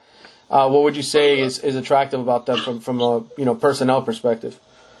that what would you say is attractive about them from a personnel perspective?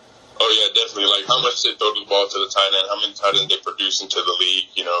 Oh yeah, definitely. Like how much they throw the ball to the tight end, how many tight ends they produce into the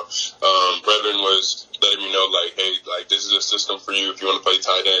league. Brevin was letting me know like, hey, like this is a system for you if you want to play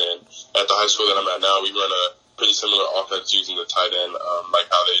tight end. And at the high school that I'm at now, we run a pretty similar offense using the tight end, like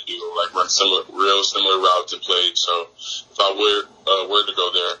how they do, like run real similar routes and plays. So if I were to go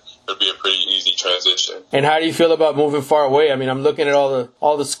there, it'd be a pretty easy transition. And how do you feel about moving far away? I mean, I'm looking at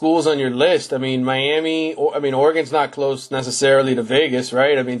all the schools on your list. I mean, Oregon's not close necessarily to Vegas,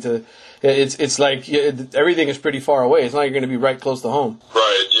 right? I mean, it's like everything is pretty far away. It's not like you're going to be right close to home.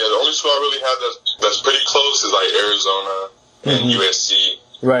 Right. Yeah. The only school I really have that's pretty close is like Arizona and USC.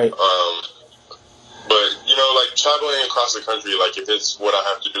 Right. But, like traveling across the country, like if it's what I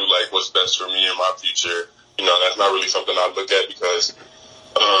have to do, like what's best for me in my future, that's not really something I look at because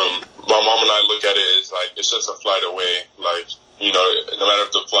my mom and I look at it as like it's just a flight away. Like, no matter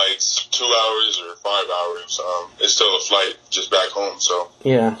if the flight's 2 hours or 5 hours, it's still a flight just back home. So,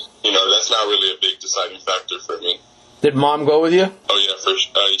 yeah, that's not really a big deciding factor for me. Did mom go with you? Oh, yeah, for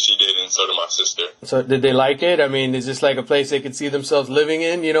sure. She did, and so did my sister. So did they like it? I mean, is this like a place they could see themselves living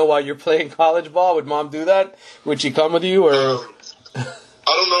in, while you're playing college ball? Would mom do that? Would she come with you? Or I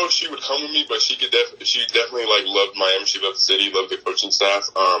don't know if she would come with me, but she definitely, like, loved Miami. She loved the city, loved the coaching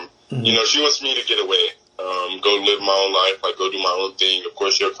staff. She wants me to get away, go live my own life, like, go do my own thing. Of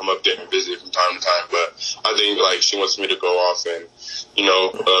course, she'll come up there and visit from time to time, but I think, like, she wants me to go off and,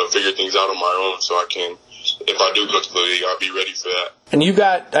 figure things out on my own so I can, if I do go to the league, I'll be ready for that. And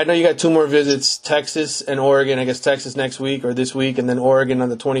I know you got 2 more visits, Texas and Oregon. I guess Texas next week or this week, and then Oregon on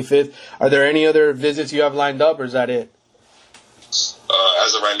the 25th. Are there any other visits you have lined up, or is that it?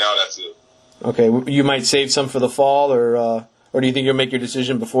 As of right now, that's it. Okay, you might save some for the fall, or do you think you'll make your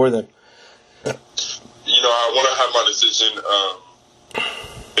decision before then? I want to have my decision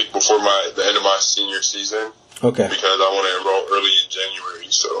before the end of my senior season. Okay. Because I want to enroll early in January,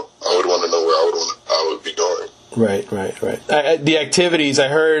 so I would want to know where I would be going. Right. The activities I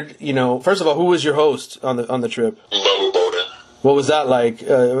heard. First of all, who was your host on the trip? Bubba Bolden. What was that like?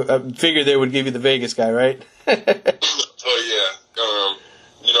 I figured they would give you the Vegas guy, right? Oh yeah.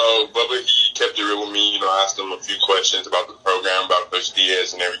 Bubba, he kept it real with me. I asked him a few questions about the program, about Coach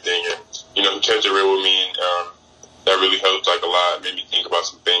Diaz and everything, and he kept it real with me. And that really helped like a lot. Made me think about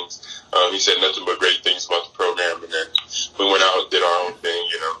some things. He said nothing but great things about the program, and then we went out and did our own thing,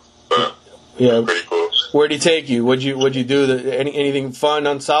 But yeah, pretty cool. Where'd he take you? What'd you do? Anything fun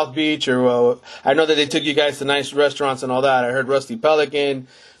on South Beach? Or I know that they took you guys to nice restaurants and all that. I heard Rusty Pelican,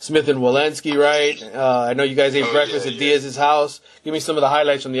 Smith and Walensky, right? I know you guys ate breakfast at Diaz's house. Give me some of the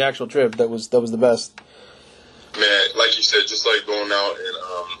highlights from the actual trip. That was the best. Man, like you said, just like going out and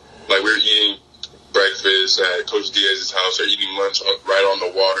like we were eating breakfast at Coach Diaz's house or eating lunch right on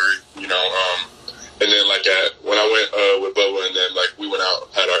the water, and then like when I went with Bubba and then like we went out,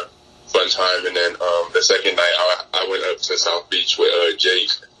 had our fun time, and then the second night I went up to South Beach with Jake,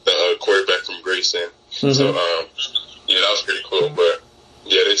 the quarterback from Grayson. Mm-hmm. So that was pretty cool. But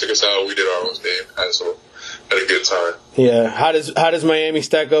yeah, they took us out. We did our own thing. Had a good time. Yeah. How does Miami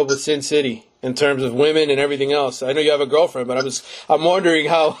stack up with Sin City in terms of women and everything else? I know you have a girlfriend, but I'm wondering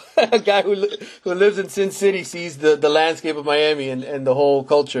how a guy who lives in Sin City sees the landscape of Miami and the whole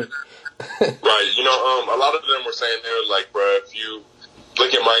culture. Right. A lot of them were saying they were like, bro, if you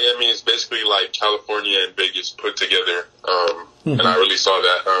look at Miami, it's basically like California and Vegas put together. And I really saw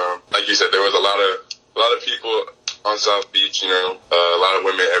that. Like you said, there was a lot of people on South Beach, a lot of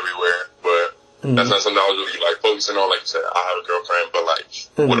women everywhere, but that's not something I was really like focusing on. Like you said, I have a girlfriend, but like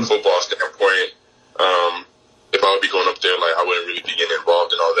with a football standpoint, if I would be going up there, like I wouldn't really be getting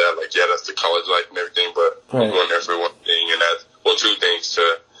involved in all that. Like, yeah, that's the college life and everything, but I'm going there for one thing, and that's 2 things to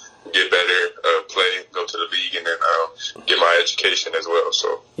get better, play, go to the league, and then get my education as well.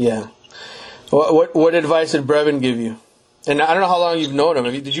 So yeah. What advice did Brevin give you? And I don't know how long you've known him.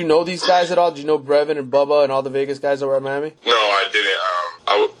 Did you know these guys at all? Did you know Brevin and Bubba and all the Vegas guys that were at Miami? No, I didn't.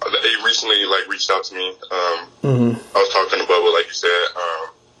 They recently reached out to me. I was talking to Bubba, like you said.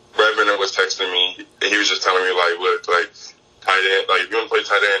 Brevin was texting me. And he was just telling me look, tight end, if you want to play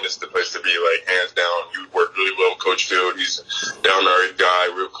tight end, this is the place to be. Hands down, you work really well with Coach Field. He's a down to earth guy,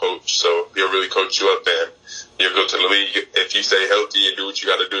 real coach. So he'll really coach you up. Then you'll go to the league. If you stay healthy and do what you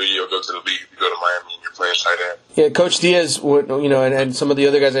got to do, you'll go to the league. If you go to Miami and you're playing tight end. Yeah, Coach Diaz, and some of the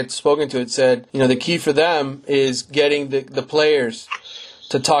other guys I've spoken to, it said, the key for them is getting the players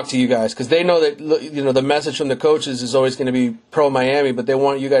to talk to you guys, because they know that the message from the coaches is always going to be pro Miami, but they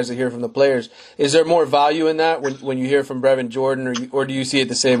want you guys to hear from the players. Is there more value in that when you hear from Brevin Jordan, or do you see it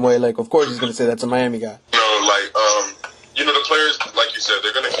the same way? Of course he's going to say that's a Miami guy. No, the players, like you said,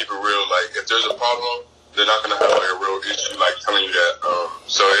 they're going to keep it real. If there's a problem, they're not going to have like a real issue like telling you that.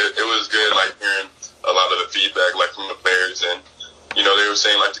 So it was good like hearing a lot of the feedback like from the players, and you know, they were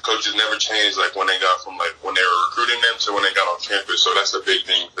saying like the coaches never changed like when they got from like when they were recruiting them to when they got on campus. So that's a big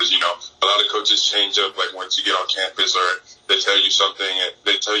thing because, you know, a lot of coaches change up like once you get on campus, or they tell you something and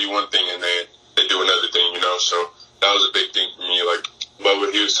they tell you one thing and they do another thing, you know. So that was a big thing for me. Like, but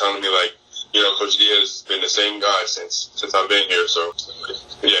what he was telling me, like, you know, Coach Diaz has been the same guy since I've been here. So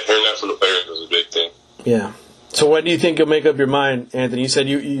yeah, hearing that from the players was a big thing. Yeah. So when do you think you'll make up your mind, Anthony? You said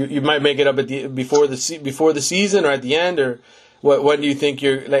you might make it up before the season or at the end, or when do you think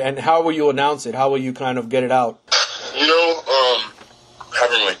you're like? And how will you announce it? How will you kind of get it out? You know,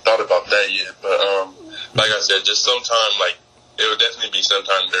 haven't really thought about that yet. But like I said, just sometime like it will definitely be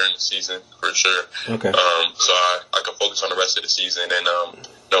sometime during the season for sure. Okay. So I can focus on the rest of the season and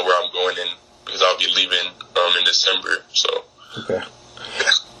know where I'm going in because I'll be leaving in December. So. Okay.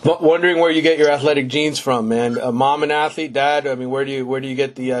 But wondering where you get your athletic genes from, man. Mom an athlete, dad. I mean, where do you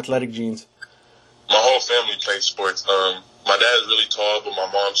get the athletic genes? My whole family plays sports. My dad is really tall, but my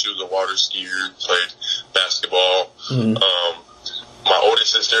mom, she was a water skier, played basketball. Mm-hmm. My older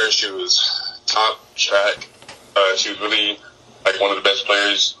sister, she was top track. She was really like one of the best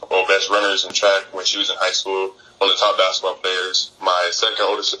players or best runners in track when she was in high school. One of the top basketball players. My second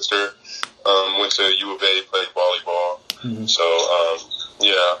older sister went to U of A, played volleyball. Mm-hmm. So,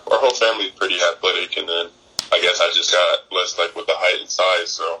 yeah, our whole family is pretty athletic, and then I guess I just got blessed like with the height and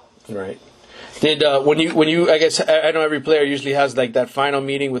size. So right. Did when you I guess I know every player usually has like that final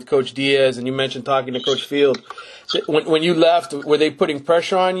meeting with Coach Diaz, and you mentioned talking to Coach Field. When you left, were they putting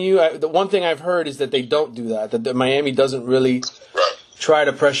pressure on you? The one thing I've heard is that they don't do that. That Miami doesn't really try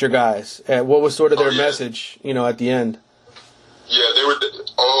to pressure guys. What was sort of their message, you know, at the end? Yeah, they were.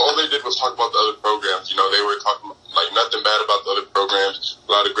 All they did was talk about the other programs. You know, they were talking like nothing bad about the other programs.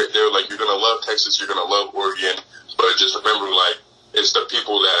 A lot of great. They were like, you're gonna love Texas, you're gonna love Oregon, but just remember, like, it's the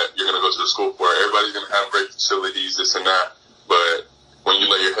people that you're gonna go to the school for. Everybody's gonna have great facilities, this and that. But when you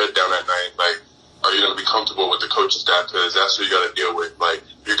lay your head down at night, like, are you gonna be comfortable with the coaching staff? Because that's what you gotta deal with. Like,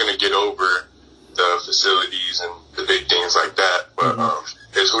 you're gonna get over the facilities and the big things like that, but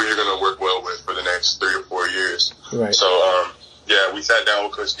it's who you're gonna work well with for the next 3 or 4 years. Right. So, yeah, we sat down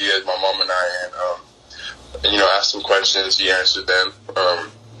with Coach Diaz, my mom and I, and you know, asked some questions. He answered them.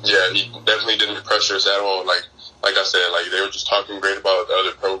 Yeah, he definitely didn't pressure us at all. Like I said, like they were just talking great about the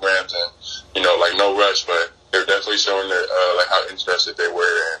other programs, and you know, like no rush, but they were definitely showing their like how interested they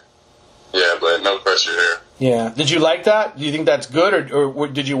were. And yeah, but no pressure there. Yeah. Did you like that? Do you think that's good, or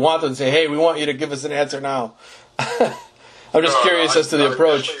did you want them to say, "Hey, we want you to give us an answer now"? I'm just curious as to the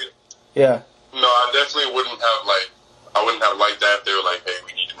approach. Yeah. No, I definitely wouldn't have liked that if they were like, "Hey,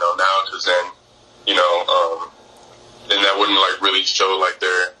 we need to know now," because then, you know, then that wouldn't like really show like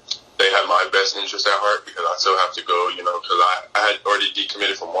they have my best interest at heart, because I still have to go, you know, because I had already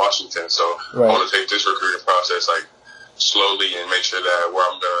decommitted from Washington, so I want to take this recruiting process like slowly and make sure that where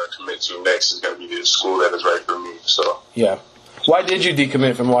I'm going to commit to next is going to be the school that is right for me. So yeah, why did you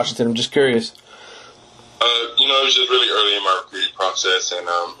decommit from Washington? I'm just curious. You know, it was just really early in my recruiting process, and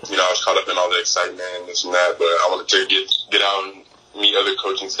you know, I was caught up in all the excitement and this and that, but I wanted to get out and meet other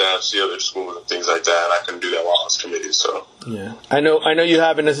coaching staff, see other schools and things like that, and I couldn't do that while I was committed. So yeah, I know you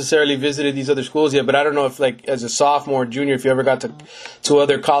haven't necessarily visited these other schools yet, but I don't know if like as a sophomore or junior, if you ever got to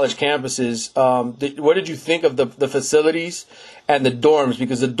other college campuses. What did you think of the facilities and the dorms?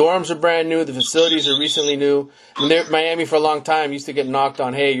 Because the dorms are brand new, the facilities are recently new. Miami for a long time used to get knocked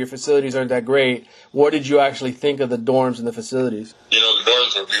on, hey, your facilities aren't that great. What did you actually think of the dorms and the facilities? You know, the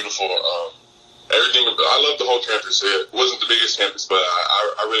dorms are beautiful. Everything, I love the whole campus. It wasn't the biggest campus, but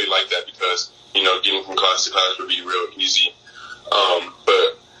I really like that because, you know, getting from class to class would be real easy.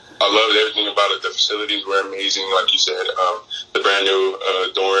 But I loved everything about it. The facilities were amazing, like you said. The brand new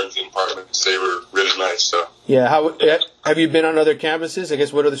dorms and apartments, they were really nice. So yeah, have you been on other campuses? I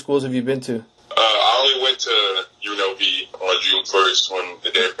guess what other schools have you been to? I only went to UNLV on June 1st when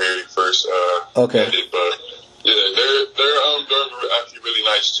the Dan Perry first ended. But yeah, their dorms were actually really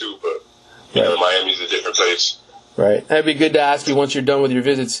nice too. But you know, Miami's a different place. Right. That'd be good to ask you once you're done with your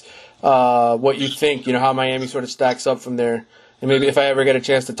visits, what you think, you know, how Miami sort of stacks up from there. And maybe if I ever get a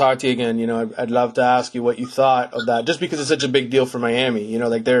chance to talk to you again, you know, I'd love to ask you what you thought of that, just because it's such a big deal for Miami. You know,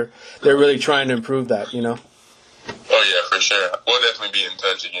 like they're really trying to improve that, you know. Oh, yeah, for sure. We'll definitely be in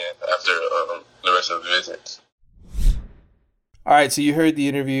touch again after the rest of the visits. All right, so you heard the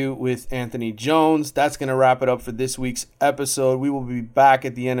interview with Anthony Jones. That's going to wrap it up for this week's episode. We will be back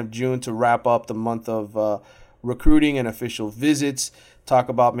at the end of June to wrap up the month of recruiting and official visits, talk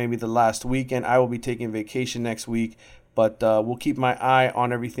about maybe the last weekend. I will be taking vacation next week, But we'll keep my eye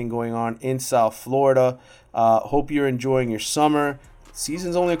on everything going on in South Florida. Hope you're enjoying your summer.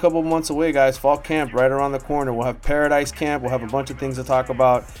 Season's only a couple months away, guys. Fall camp right around the corner. We'll have Paradise Camp. We'll have a bunch of things to talk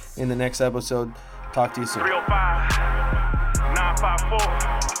about in the next episode. Talk to you soon. 305 954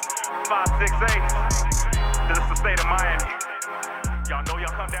 568